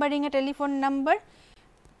remembering a telephone number,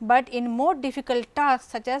 but in more difficult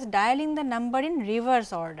tasks such as dialing the number in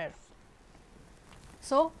reverse order.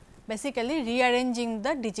 So, basically rearranging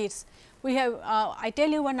the digits. We have I tell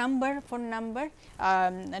you a number, phone number,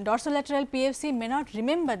 dorsolateral PFC may not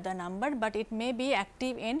remember the number, but it may be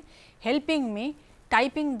active in helping me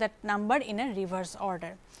typing that number in a reverse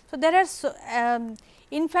order. So, there are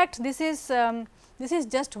in fact, this is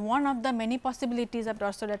just one of the many possibilities of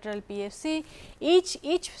dorsolateral PFC.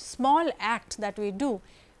 Each small act that we do,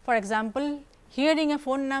 for example, hearing a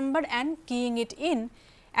phone number and keying it in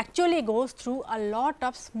actually goes through a lot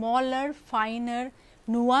of smaller, finer,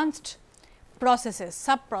 nuanced processes,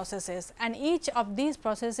 sub processes, and each of these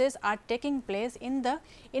processes are taking place in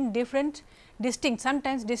different distinct,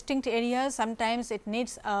 sometimes distinct areas, sometimes it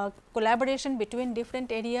needs collaboration between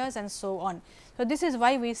different areas and so on. So, this is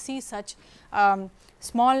why we see such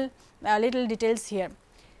small little details here.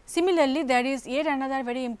 Similarly, there is yet another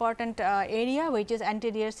very important area which is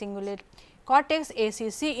anterior cingulate cortex,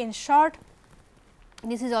 ACC in short.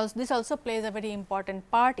 This also plays a very important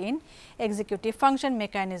part in executive function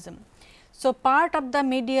mechanism. So, part of the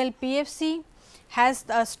medial PFC has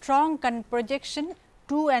a strong projection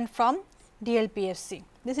to and from DLPFC.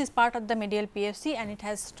 This is part of the medial PFC and it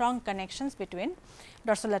has strong connections between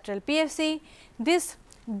dorsolateral PFC.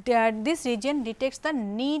 This region detects the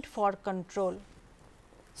need for control.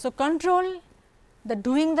 So, control, the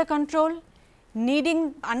doing the control,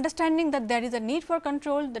 needing, understanding that there is a need for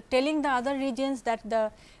control, the telling the other regions that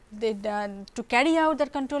to carry out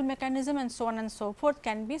that control mechanism and so on and so forth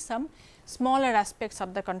can be some smaller aspects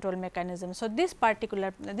of the control mechanism. So, this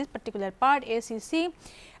particular part ACC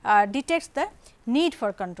detects the need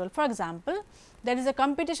for control. For example, there is a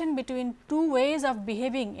competition between two ways of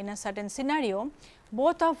behaving in a certain scenario,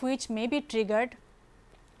 both of which may be triggered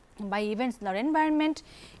by events in our environment.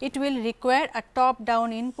 It will require a top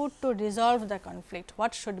down input to resolve the conflict.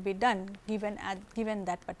 What should be done given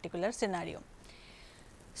that particular scenario.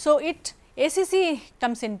 So, ACC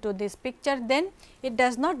comes into this picture, then it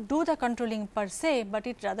does not do the controlling per se, but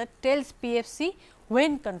it rather tells PFC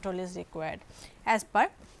when control is required as per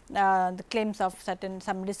the claims of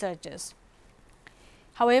some researchers.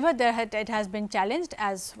 However, it has been challenged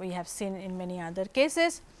as we have seen in many other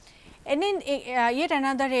cases. And in yet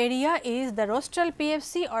another area is the rostral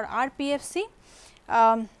PFC or RPFC.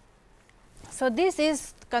 So, this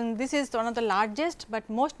is one of the largest, but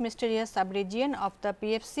most mysterious subregion of the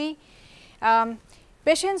PFC.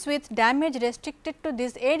 Patients with damage restricted to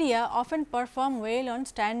this area often perform well on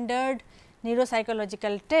standard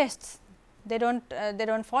neuropsychological tests. They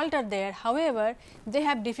don't falter there. However, they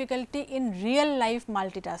have difficulty in real life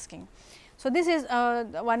multitasking. So, this is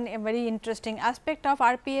one very interesting aspect of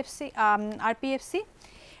RPFC.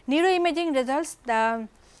 Neuroimaging results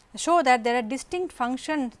show that there are distinct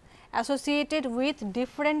functions associated with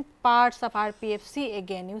different parts of RPFC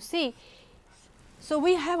again. You see, so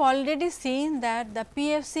we have already seen that the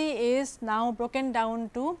PFC is now broken down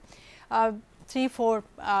to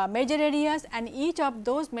 3-4 major areas, and each of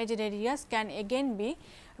those major areas can again be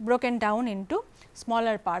broken down into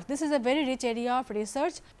smaller parts. This is a very rich area of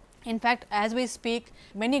research. In fact, as we speak,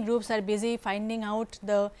 many groups are busy finding out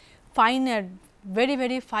the finer,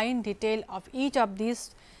 very fine detail of each of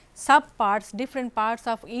these sub parts, different parts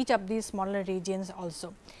of each of these smaller regions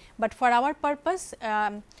also. But for our purpose,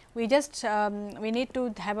 we need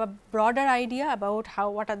to have a broader idea about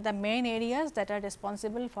what are the main areas that are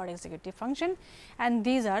responsible for executive function, and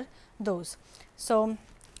these are those. So,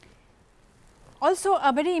 also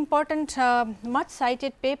a very important much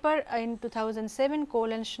cited paper in 2007,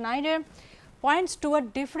 Cole and Schneider points to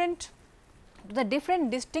the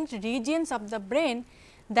different distinct regions of the brain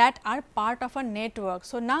that are part of a network.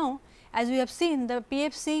 So, now as we have seen, the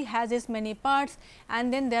PFC has its many parts,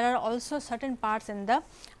 and then there are also certain parts in the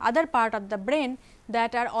other part of the brain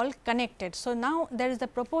that are all connected. So, now there is a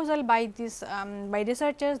proposal by this by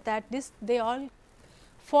researchers that they all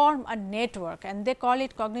form a network, and they call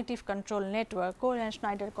it cognitive control network. Cole and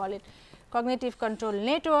Schneider call it cognitive control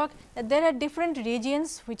network. That there are different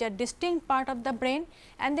regions which are distinct part of the brain,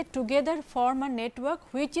 and they together form a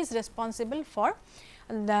network which is responsible for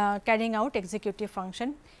the carrying out executive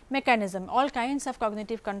function mechanism. All kinds of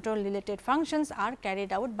cognitive control related functions are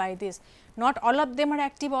carried out by this. Not all of them are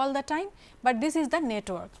active all the time, but this is the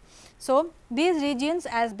network. So, these regions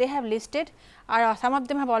as they have listed are some of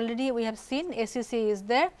them have already we have seen. ACC is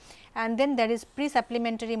there, and then there is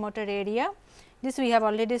pre-supplementary motor area. This we have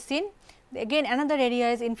already seen. Again another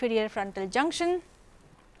area is inferior frontal junction,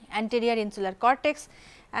 anterior insular cortex,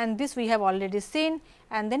 and this we have already seen,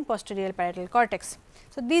 and then posterior parietal cortex.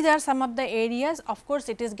 So, these are some of the areas. Of course,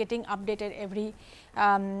 it is getting updated every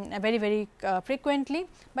very frequently,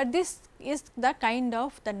 but this is the kind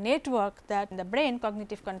of the network that the brain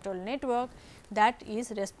cognitive control network that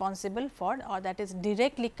is responsible for, or that is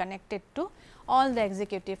directly connected to all the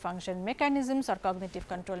executive function mechanisms or cognitive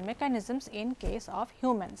control mechanisms in case of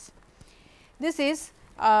humans. This is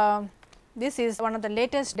one of the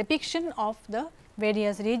latest depiction of the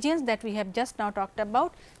various regions that we have just now talked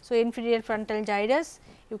about. So, inferior frontal gyrus,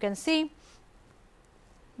 you can see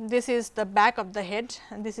this is the back of the head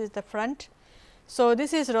and this is the front. So,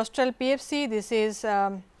 this is rostral PFC, this is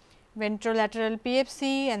ventrolateral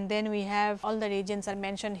PFC, and then we have all the regions are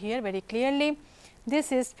mentioned here very clearly.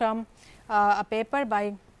 This is from a paper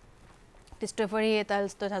by Cristofori et al.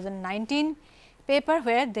 2019 paper,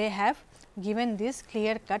 where they have given this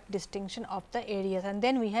clear cut distinction of the areas, and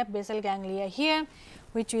then we have basal ganglia here,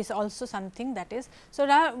 which is also something that is. So,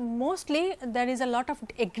 mostly there is a lot of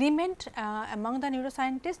agreement among the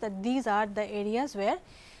neuroscientists that these are the areas where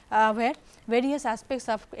various aspects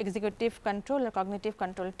of executive control or cognitive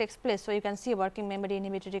control takes place. So, you can see working memory,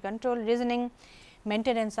 inhibitory control, reasoning,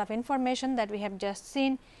 maintenance of information that we have just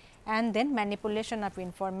seen, and then manipulation of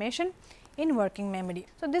information in working memory.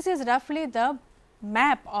 So, this is roughly the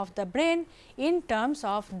map of the brain in terms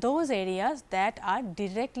of those areas that are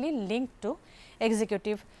directly linked to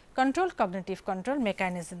executive control, cognitive control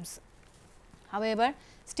mechanisms. However,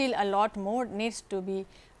 still a lot more needs to be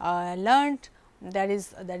learned. There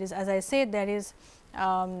is as I said, there is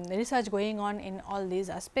research going on in all these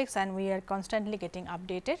aspects, and we are constantly getting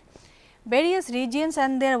updated. Various regions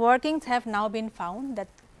and their workings have now been found, that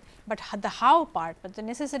but the how part, but the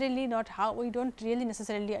necessarily not how, we do not really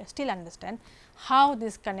necessarily still understand how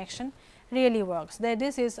this connection really works. That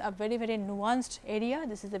this is a very nuanced area,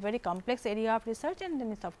 this is a very complex area of research, and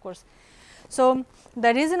then it of course. So,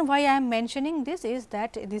 the reason why I am mentioning this is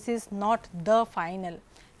that this is not the final,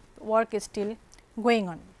 work is still going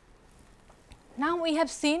on. Now, we have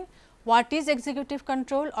seen what is executive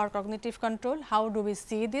control or cognitive control, how do we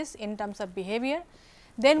see this in terms of behavior.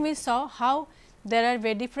 Then we saw how there are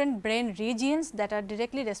very different brain regions that are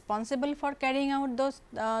directly responsible for carrying out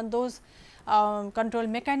those control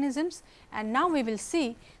mechanisms, and now we will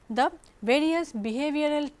see the various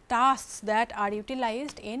behavioral tasks that are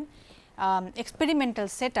utilized in experimental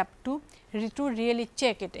setup to really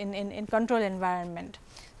check it in control environment.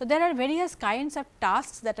 So, there are various kinds of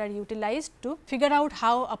tasks that are utilized to figure out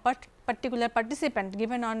how a particular participant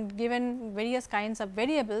given various kinds of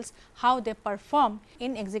variables, how they perform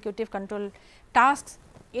in executive control tasks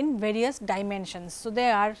in various dimensions. So,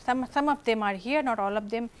 there are some of them are here, not all of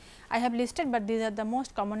them I have listed, but these are the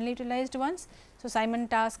most commonly utilized ones. So, Simon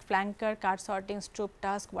task, flanker, card sorting, Stroop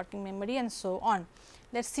task, working memory, and so on.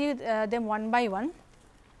 Let us see them one by one.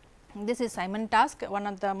 This is Simon task, one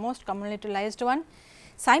of the most commonly utilized one.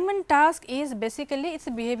 Simon task is basically it is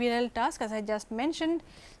a behavioral task, as I just mentioned.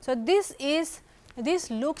 So, this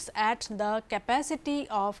looks at the capacity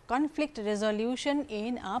of conflict resolution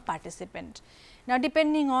in a participant. Now,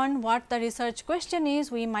 depending on what the research question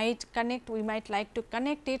is, we might like to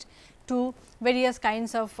connect it to various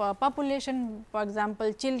kinds of population, for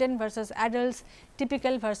example, children versus adults,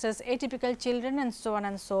 typical versus atypical children, and so on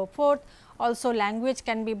and so forth. Also, language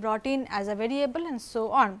can be brought in as a variable, and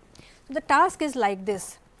so on. So, the task is like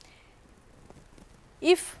this.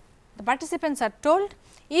 If the participants are told,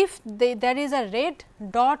 if there is a red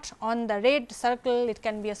dot on the red circle, it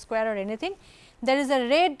can be a square or anything, there is a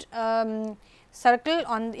red circle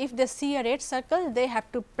on, if they see a red circle, they have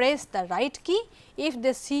to press the right key. If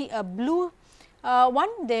they see a blue one,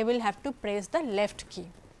 they will have to press the left key.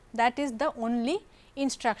 That is the only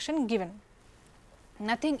instruction given,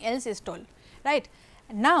 nothing else is told, right.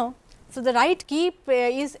 Now, so the right key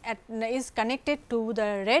is connected to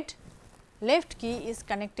the red, left key is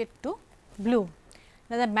connected to blue.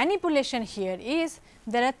 Now, the manipulation here is,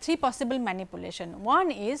 there are three possible manipulation.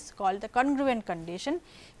 One is called the congruent condition.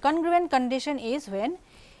 Congruent condition is when,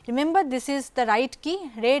 remember this is the right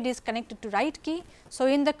key, red is connected to right key. So,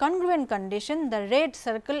 in the congruent condition, the red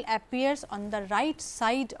circle appears on the right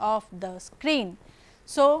side of the screen.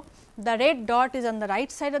 So, the red dot is on the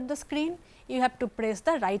right side of the screen, you have to press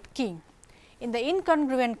the right key. In the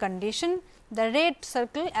incongruent condition, the red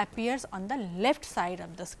circle appears on the left side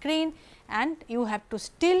of the screen, and you have to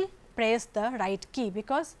still press the right key,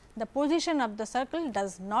 because the position of the circle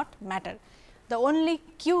does not matter. The only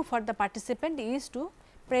cue for the participant is to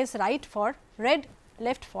press right for red,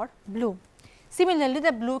 left for blue. Similarly,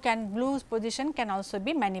 the blue's position can also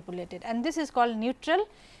be manipulated, and this is called neutral,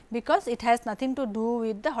 because it has nothing to do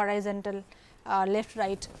with the horizontal left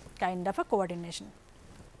right kind of a coordination.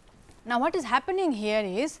 Now, what is happening here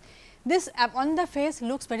is, this on the face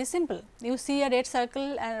looks very simple. You see a red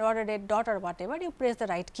circle or a red dot or whatever, you press the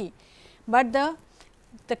right key, but the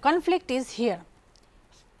conflict is here.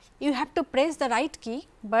 You have to press the right key,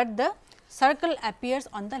 but the circle appears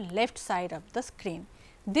on the left side of the screen.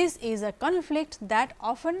 This is a conflict that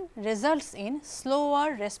often results in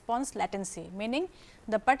slower response latency, meaning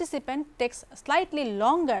the participant takes slightly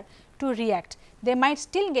longer to react. They might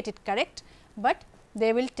still get it correct, but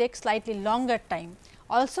they will take slightly longer time.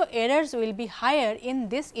 Also, errors will be higher in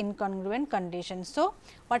this incongruent condition. So,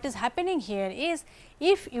 what is happening here is,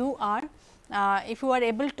 if you are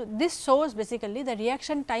able to, this shows basically the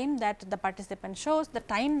reaction time that the participant shows, the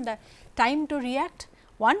time to react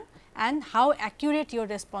 1, and how accurate your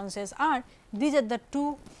responses are. These are the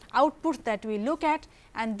two outputs that we look at,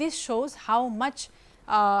 and this shows how much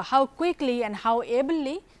how quickly and how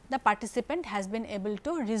ably the participant has been able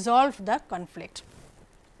to resolve the conflict.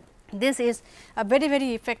 This is a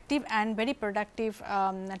very effective and very productive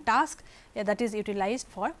task that is utilized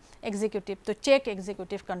for executive to check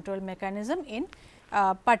executive control mechanism in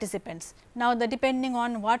participants. Now, depending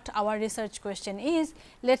on what our research question is,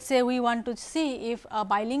 let us say we want to see if a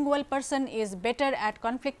bilingual person is better at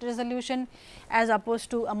conflict resolution as opposed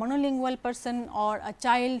to a monolingual person, or a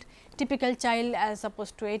child, typical child as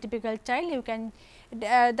opposed to atypical child. You can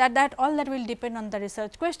that all that will depend on the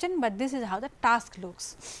research question, but this is how the task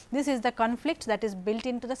looks. This is the conflict that is built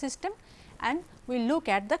into the system, and we look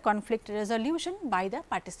at the conflict resolution by the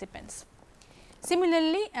participants.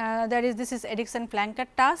 Similarly, this is Erikson flanker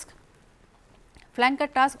task.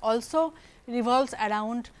 Flanker task also revolves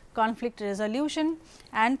around conflict resolution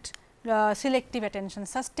and selective attention,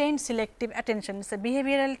 sustained selective attention. It is a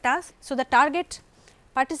behavioral task. So, the target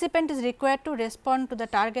participant is required to respond to the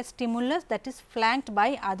target stimulus that is flanked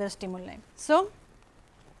by other stimuli. So,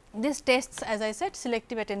 this tests, as I said,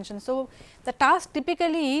 selective attention. So, the task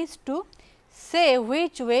typically is to say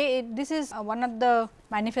which way this is one of the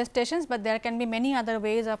manifestations, but there can be many other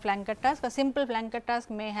ways of flanker task. A simple flanker task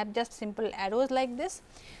may have just simple arrows like this.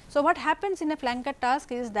 So, what happens in a flanker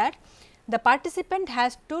task is that the participant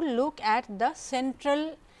has to look at the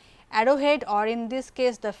central arrowhead, or in this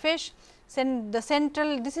case the fish, the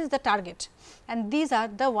central, this is the target, and these are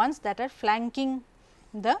the ones that are flanking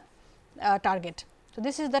the target. So,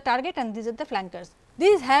 this is the target and these are the flankers.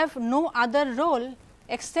 These have no other role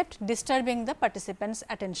except disturbing the participant's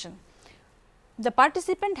attention. The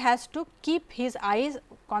participant has to keep his eyes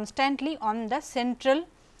constantly on the central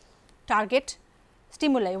target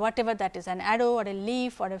stimuli, whatever that is, an arrow or a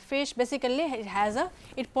leaf or a fish. Basically,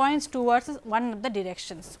 it points towards one of the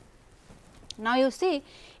directions. Now, you see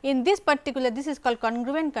in this particular, this is called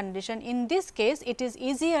congruent condition. In this case, it is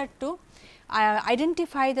easier to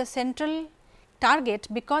identify the central target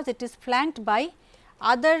because it is flanked by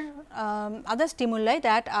other stimuli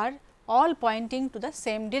that are all pointing to the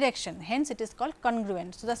same direction. Hence, it is called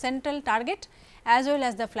congruent. So, the central target as well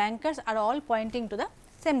as the flankers are all pointing to the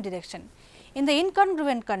same direction. In the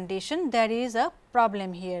incongruent condition, there is a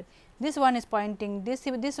problem here. This one is pointing this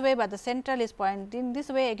way, but the central is pointing this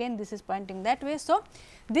way, again this is pointing that way. So,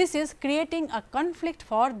 this is creating a conflict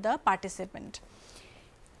for the participant.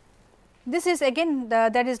 This is again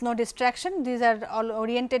there is no distraction, these are all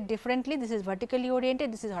oriented differently, this is vertically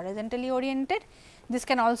oriented, this is horizontally oriented. This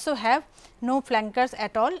can also have no flankers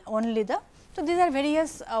at all, only the. So, these are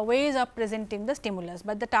various ways of presenting the stimulus,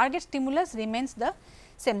 but the target stimulus remains the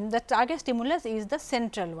same. The target stimulus is the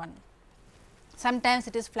central one. Sometimes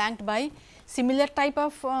it is flanked by similar type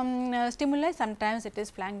of stimuli, sometimes it is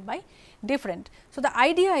flanked by different. So, the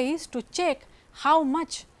idea is to check how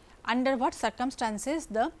much, under what circumstances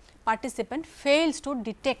the participant fails to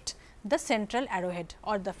detect the central arrowhead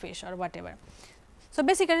or the fish or whatever. So,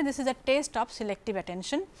 basically this is a test of selective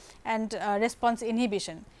attention and response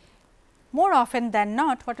inhibition. More often than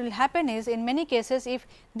not, what will happen is, in many cases, if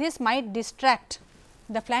this might distract,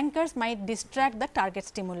 the flankers might distract the target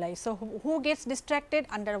stimuli. So, who gets distracted,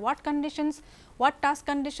 under what conditions, what task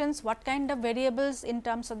conditions, what kind of variables in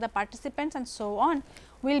terms of the participants and so on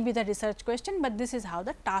will be the research question, but this is how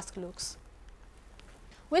the task looks.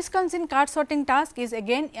 Wisconsin card sorting task is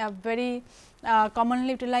again a very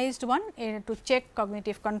commonly utilized one to check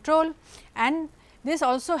cognitive control, and this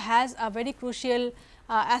also has a very crucial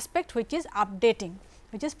aspect which is updating,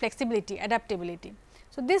 which is flexibility, adaptability.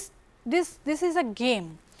 So, this is a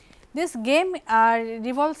game. This game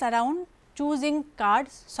revolves around choosing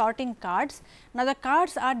cards, sorting cards. Now, the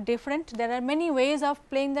cards are different, there are many ways of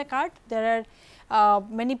playing the card, there are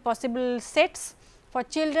many possible sets. For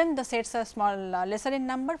children, the sets are small, lesser in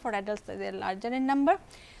number, for adults they are larger in number.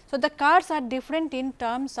 So, the cards are different in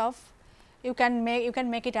terms of, you can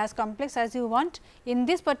make it as complex as you want. In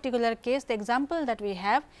this particular case, the example that we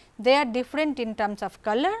have, they are different in terms of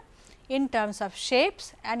color, in terms of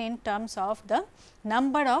shapes and in terms of the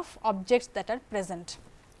number of objects that are present,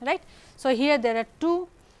 right. So, here there are 2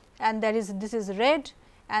 and this is red,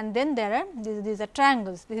 and then there are these are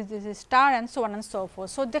triangles, this is star and so on and so forth.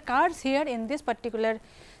 So, the cards here in this particular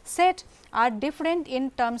set are different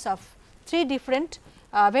in terms of 3 different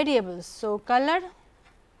variables. So, color,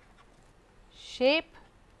 shape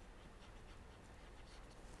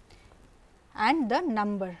and the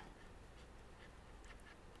number.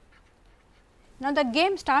 Now, the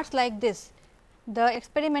game starts like this, the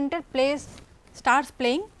experimenter starts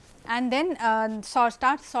playing and then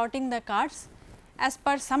starts sorting the cards, as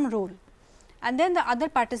per some rule, and then the other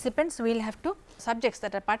participants will have to, subjects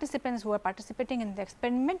that are participants who are participating in the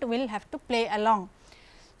experiment will have to play along.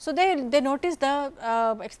 So, they notice the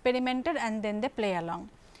experimenter and then they play along.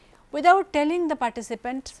 Without telling the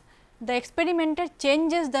participants, the experimenter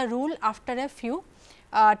changes the rule after a few,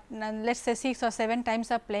 let us say 6 or 7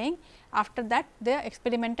 times of playing. After that, the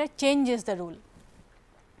experimenter changes the rule,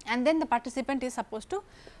 and then the participant is supposed to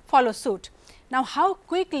follow suit. Now, how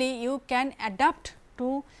quickly you can adapt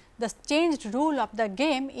to the changed rule of the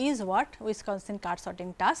game is what Wisconsin card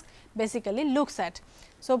sorting task basically looks at.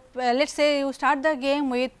 So, let us say you start the game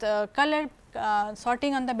with color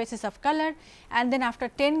sorting on the basis of color, and then after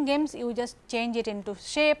 10 games you just change it into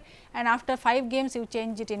shape, and after 5 games you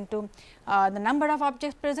change it into the number of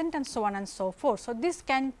objects present, and so on and so forth. So, this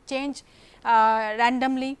can change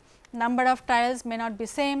randomly, number of trials may not be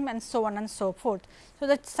same, and so on and so forth. So,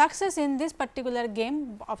 the success in this particular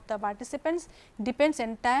game of the participants depends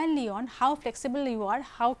entirely on how flexible you are,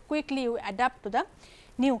 how quickly you adapt to the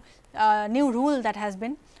new rule that has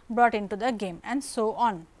been brought into the game, and so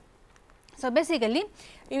on. So, basically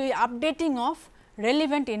updating of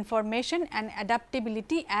relevant information and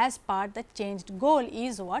adaptability as per the changed goal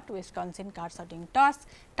is what Wisconsin card sorting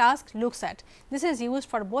task looks at. This is used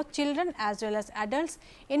for both children as well as adults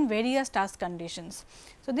in various task conditions.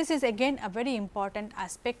 So, this is again a very important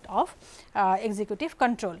aspect of executive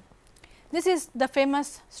control. This is the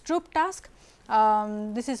famous Stroop task.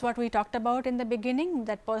 This is what we talked about in the beginning,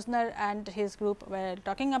 that Posner and his group were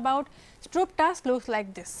talking about. Stroop task looks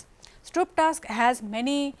like this. Stroop task has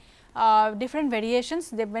many different variations,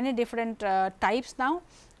 there are many different types now.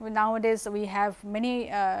 Nowadays, we have many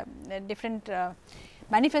different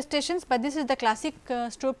manifestations, but this is the classic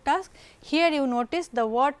Stroop task. Here you notice the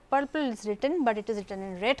word purple is written, but it is written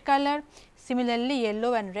in red color, similarly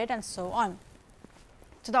yellow and red and so on.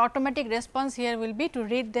 So, the automatic response here will be to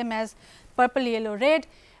read them as purple, yellow, red,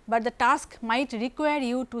 but the task might require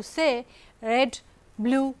you to say red,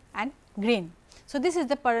 blue and green. So, this is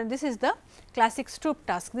the classic Stroop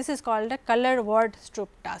task. This is called a color word Stroop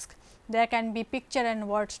task. There can be picture and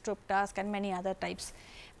word Stroop task and many other types,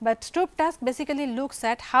 but Stroop task basically looks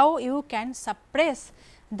at how you can suppress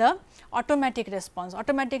the automatic response.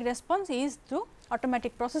 Automatic response is through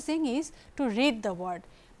automatic processing is to read the word,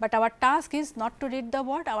 but our task is not to read the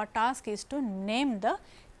word, our task is to name the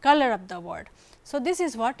color of the word. So, this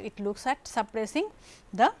is what it looks at, suppressing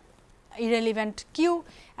the irrelevant cue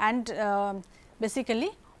and basically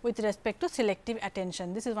with respect to selective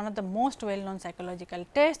attention. This is one of the most well known psychological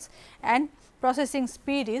tests, and processing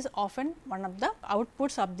speed is often one of the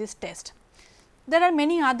outputs of this test. There are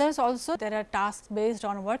many others also. There are tasks based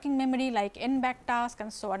on working memory like n-back task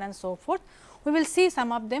and so on and so forth. We will see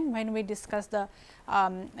some of them when we discuss the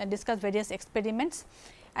various experiments.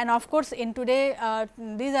 And of course, in today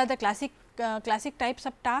these are the classic types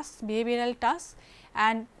of tasks, behavioral tasks,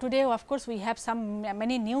 and today of course, we have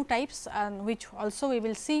many new types which also we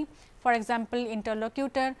will see. For example,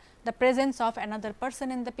 interlocutor, the presence of another person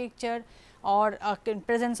in the picture, or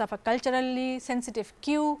presence of a culturally sensitive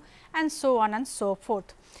cue and so on and so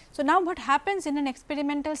forth. So, now what happens in an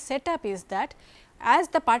experimental setup is that as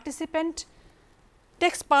the participant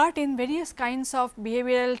takes part in various kinds of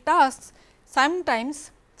behavioral tasks, sometimes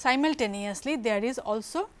simultaneously there is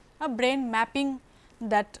also a brain mapping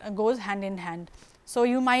that goes hand in hand. So,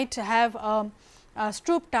 you might have a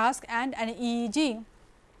Stroop task and an EEG,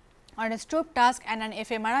 or a Stroop task and an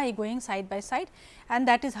fMRI going side by side, and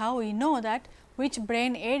that is how we know that which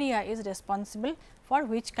brain area is responsible for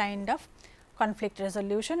which kind of conflict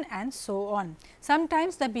resolution and so on.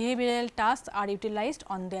 Sometimes the behavioral tasks are utilized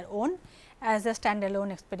on their own as a standalone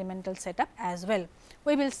experimental setup as well.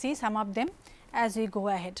 We will see some of them as we go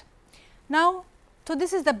ahead. Now, so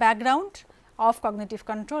this is the background of cognitive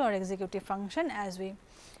control or executive function as we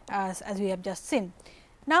have just seen.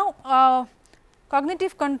 Now,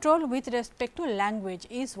 cognitive control with respect to language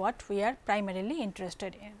is what we are primarily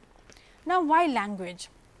interested in. Now, why language?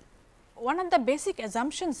 One of the basic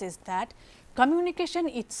assumptions is that communication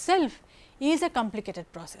itself is a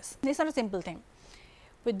complicated process. This is not a simple thing.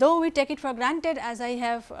 Though we take it for granted, as I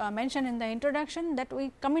have mentioned in the introduction, that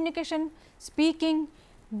communication, speaking,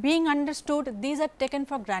 being understood, these are taken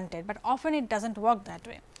for granted, but often it does not work that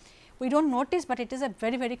way. We do not notice, but it is a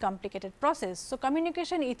very complicated process. So,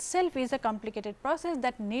 communication itself is a complicated process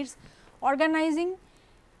that needs organizing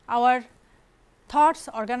our thoughts,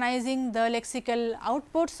 organizing the lexical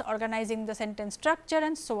outputs, organizing the sentence structure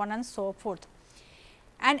and so on and so forth,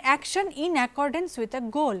 and action in accordance with a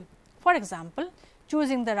goal. For example,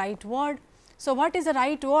 choosing the right word, So, what is the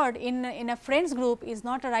right word in a friends group is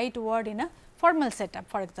not a right word in a formal setup,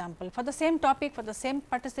 for example, for the same topic, for the same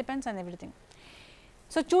participants and everything.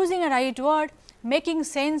 So, choosing a right word, making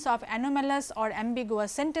sense of anomalous or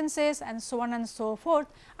ambiguous sentences and so on and so forth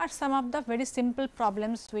are some of the very simple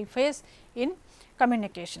problems we face in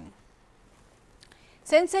communication.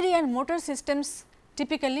 Sensory and motor systems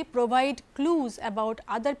typically provide clues about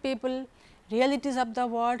other people, realities of the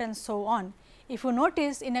world and so on. If you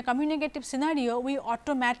notice, in a communicative scenario, we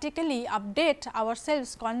automatically update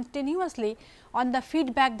ourselves continuously on the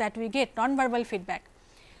feedback that we get, non-verbal feedback.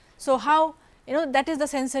 So, how that is the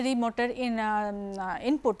sensory motor in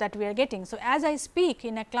input that we are getting. So, as I speak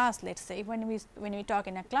in a class, let us say when we talk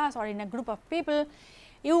in a class or in a group of people,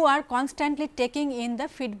 you are constantly taking in the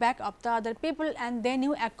feedback of the other people and then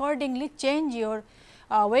you accordingly change your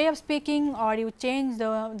way of speaking, or you change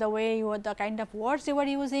the way you the kind of words you are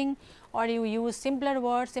using, or you use simpler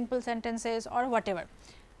words, simple sentences or whatever.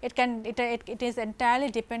 It is entirely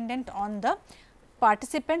dependent on the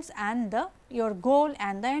participants and your goal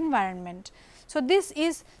and the environment. So,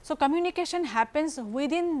 communication happens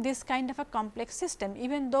within this kind of a complex system,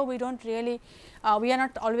 even though we do not really we are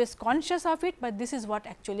not always conscious of it, but this is what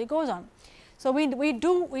actually goes on. So, we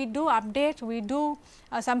do update, we do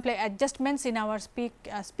some adjustments in our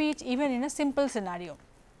speech even in a simple scenario.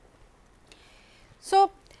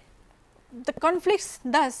 So, the conflicts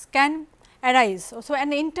thus can arise. So,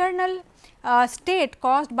 an internal state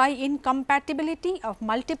caused by incompatibility of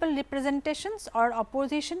multiple representations or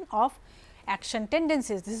opposition of action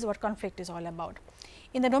tendencies. This is what conflict is all about.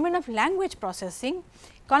 In the domain of language processing,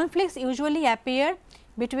 conflicts usually appear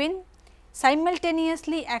between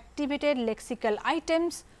simultaneously activated lexical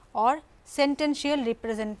items or sentential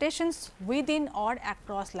representations within or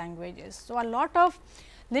across languages. So, a lot of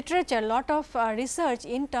literature, lot of research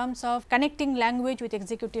in terms of connecting language with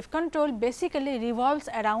executive control basically revolves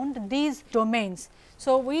around these domains.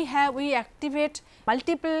 So, we activate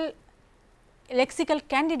multiple lexical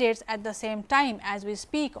candidates at the same time as we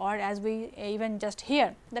speak, or as we even just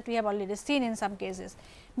hear, that we have already seen in some cases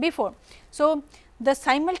before. So, the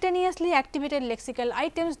simultaneously activated lexical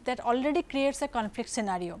items, that already creates a conflict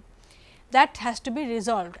scenario that has to be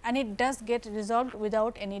resolved, and it does get resolved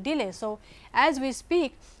without any delay. So, as we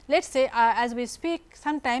speak, let us say as we speak,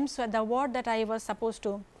 sometimes the word that I was supposed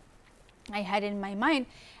to I had in my mind,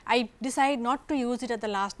 I decide not to use it at the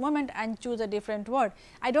last moment and choose a different word.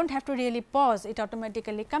 I do not have to really pause, it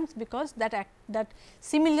automatically comes, because that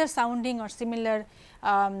similar sounding or similar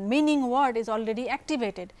meaning word is already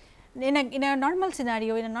activated. In a normal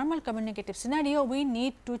scenario, in a normal communicative scenario, we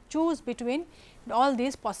need to choose between all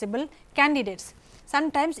these possible candidates.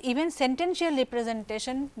 Sometimes even sentential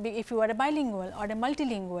representation, if you are a bilingual or a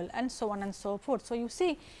multilingual and so on and so forth. So, you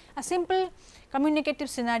see a simple communicative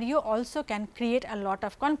scenario also can create a lot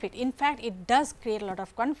of conflict. In fact, it does create a lot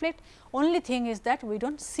of conflict, only thing is that we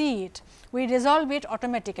do not see it, we resolve it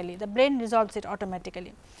automatically, the brain resolves it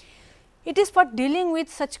automatically. It is for dealing with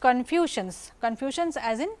such confusions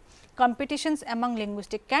as in competitions among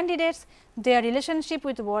linguistic candidates, their relationship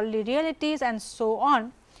with worldly realities and so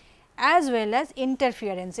on, as well as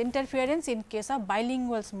interference in case of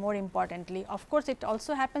bilinguals more importantly. Of course, it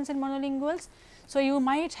also happens in monolinguals. So, you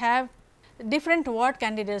might have different word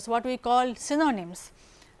candidates, what we call synonyms.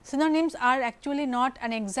 Synonyms are actually not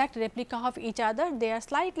an exact replica of each other, they are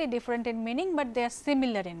slightly different in meaning, but they are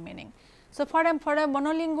similar in meaning. So, for a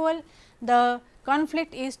monolingual, the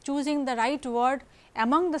conflict is choosing the right word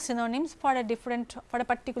among the synonyms for a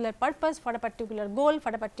particular purpose, for a particular goal, for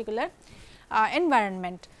a particular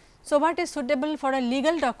environment. So, what is suitable for a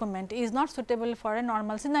legal document is not suitable for a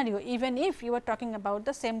normal scenario, even if you are talking about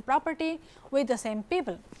the same property with the same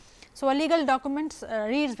people. So, a legal document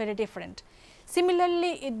reads very different.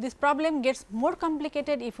 Similarly, this problem gets more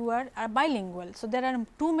complicated if you are bilingual. So, there are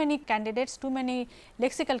too many candidates, too many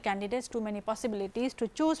lexical candidates, too many possibilities to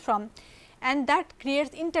choose from, and that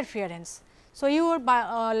creates interference. So, your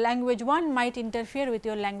language 1 might interfere with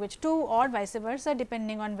your language 2 or vice versa,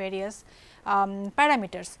 depending on various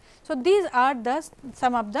parameters. So, these are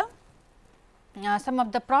some of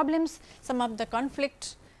the problems, some of the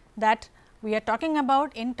conflicts that we are talking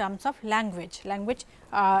about in terms of language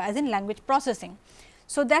as in language processing.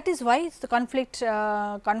 So, that is why the conflict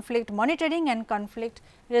monitoring and conflict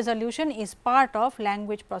resolution is part of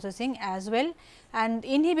language processing as well, and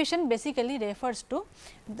inhibition basically refers to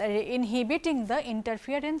inhibiting the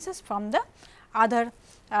interferences from the other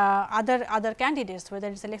candidates, whether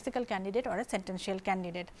it is a lexical candidate or a sentential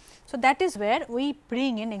candidate. So, that is where we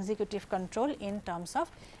bring in executive control in terms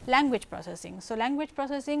of language processing. So, language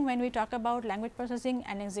processing, when we talk about language processing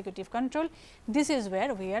and executive control, this is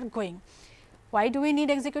where we are going. Why do we need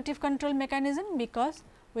executive control mechanism? Because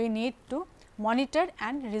we need to monitor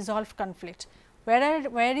and resolve conflict.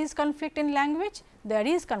 Where is conflict in language? There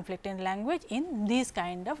is conflict in language in these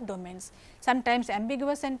kind of domains. Sometimes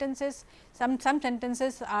ambiguous sentences, some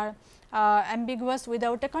sentences are ambiguous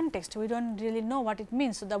without a context. We do not really know what it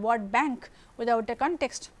means. So, the word bank without a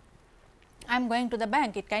context, I am going to the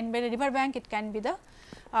bank, it can be a river bank, it can be the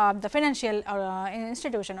financial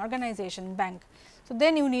institution, organization, bank. So,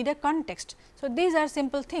 then you need a context. So, these are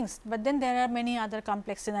simple things, but then there are many other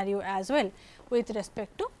complex scenario as well with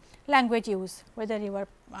respect to language use, whether you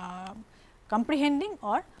are comprehending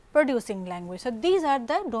or producing language. So, these are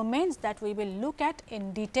the domains that we will look at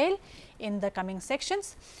in detail in the coming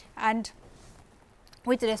sections and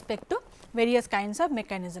with respect to various kinds of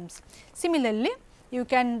mechanisms. Similarly,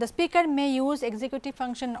 the speaker may use executive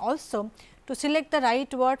function also to select the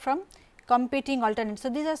right word from competing alternatives. So,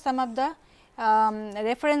 these are some of the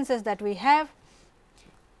references that we have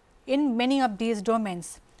in many of these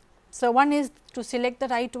domains. So, one is to select the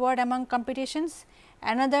right word among competitions,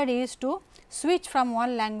 another is to switch from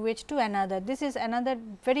one language to another. This is another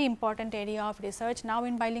very important area of research now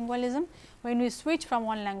in bilingualism. When we switch from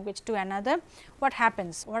one language to another, what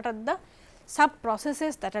happens? What are the sub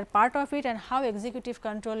processes that are part of it, and how executive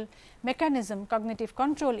control mechanism, cognitive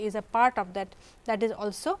control is a part of that. That is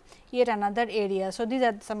also yet another area. So, these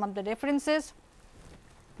are some of the references.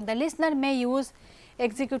 The listener may use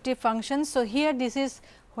executive functions. So, here this is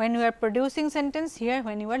when you are producing sentence, here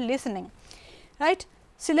when you are listening, right.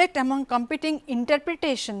 Select among competing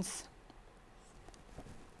interpretations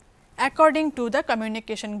according to the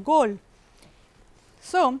communication goal.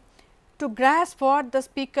 So, to grasp what the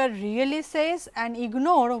speaker really says and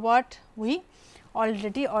ignore what we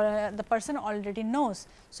already or the person already knows.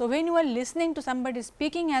 So, when you are listening to somebody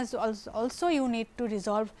speaking, as also you need to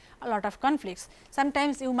resolve a lot of conflicts.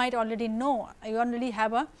 Sometimes you might already know, you already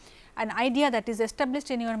have an idea that is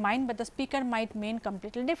established in your mind, but the speaker might mean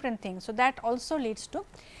completely different things. So, that also leads to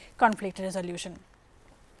conflict resolution.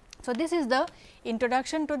 So, this is the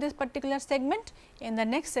introduction to this particular segment. In the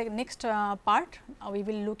next part, we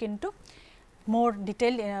will look into more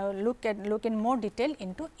detail, look in more detail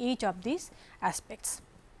into each of these aspects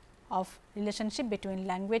of relationship between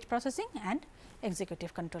language processing and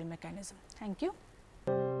executive control mechanism. Thank you.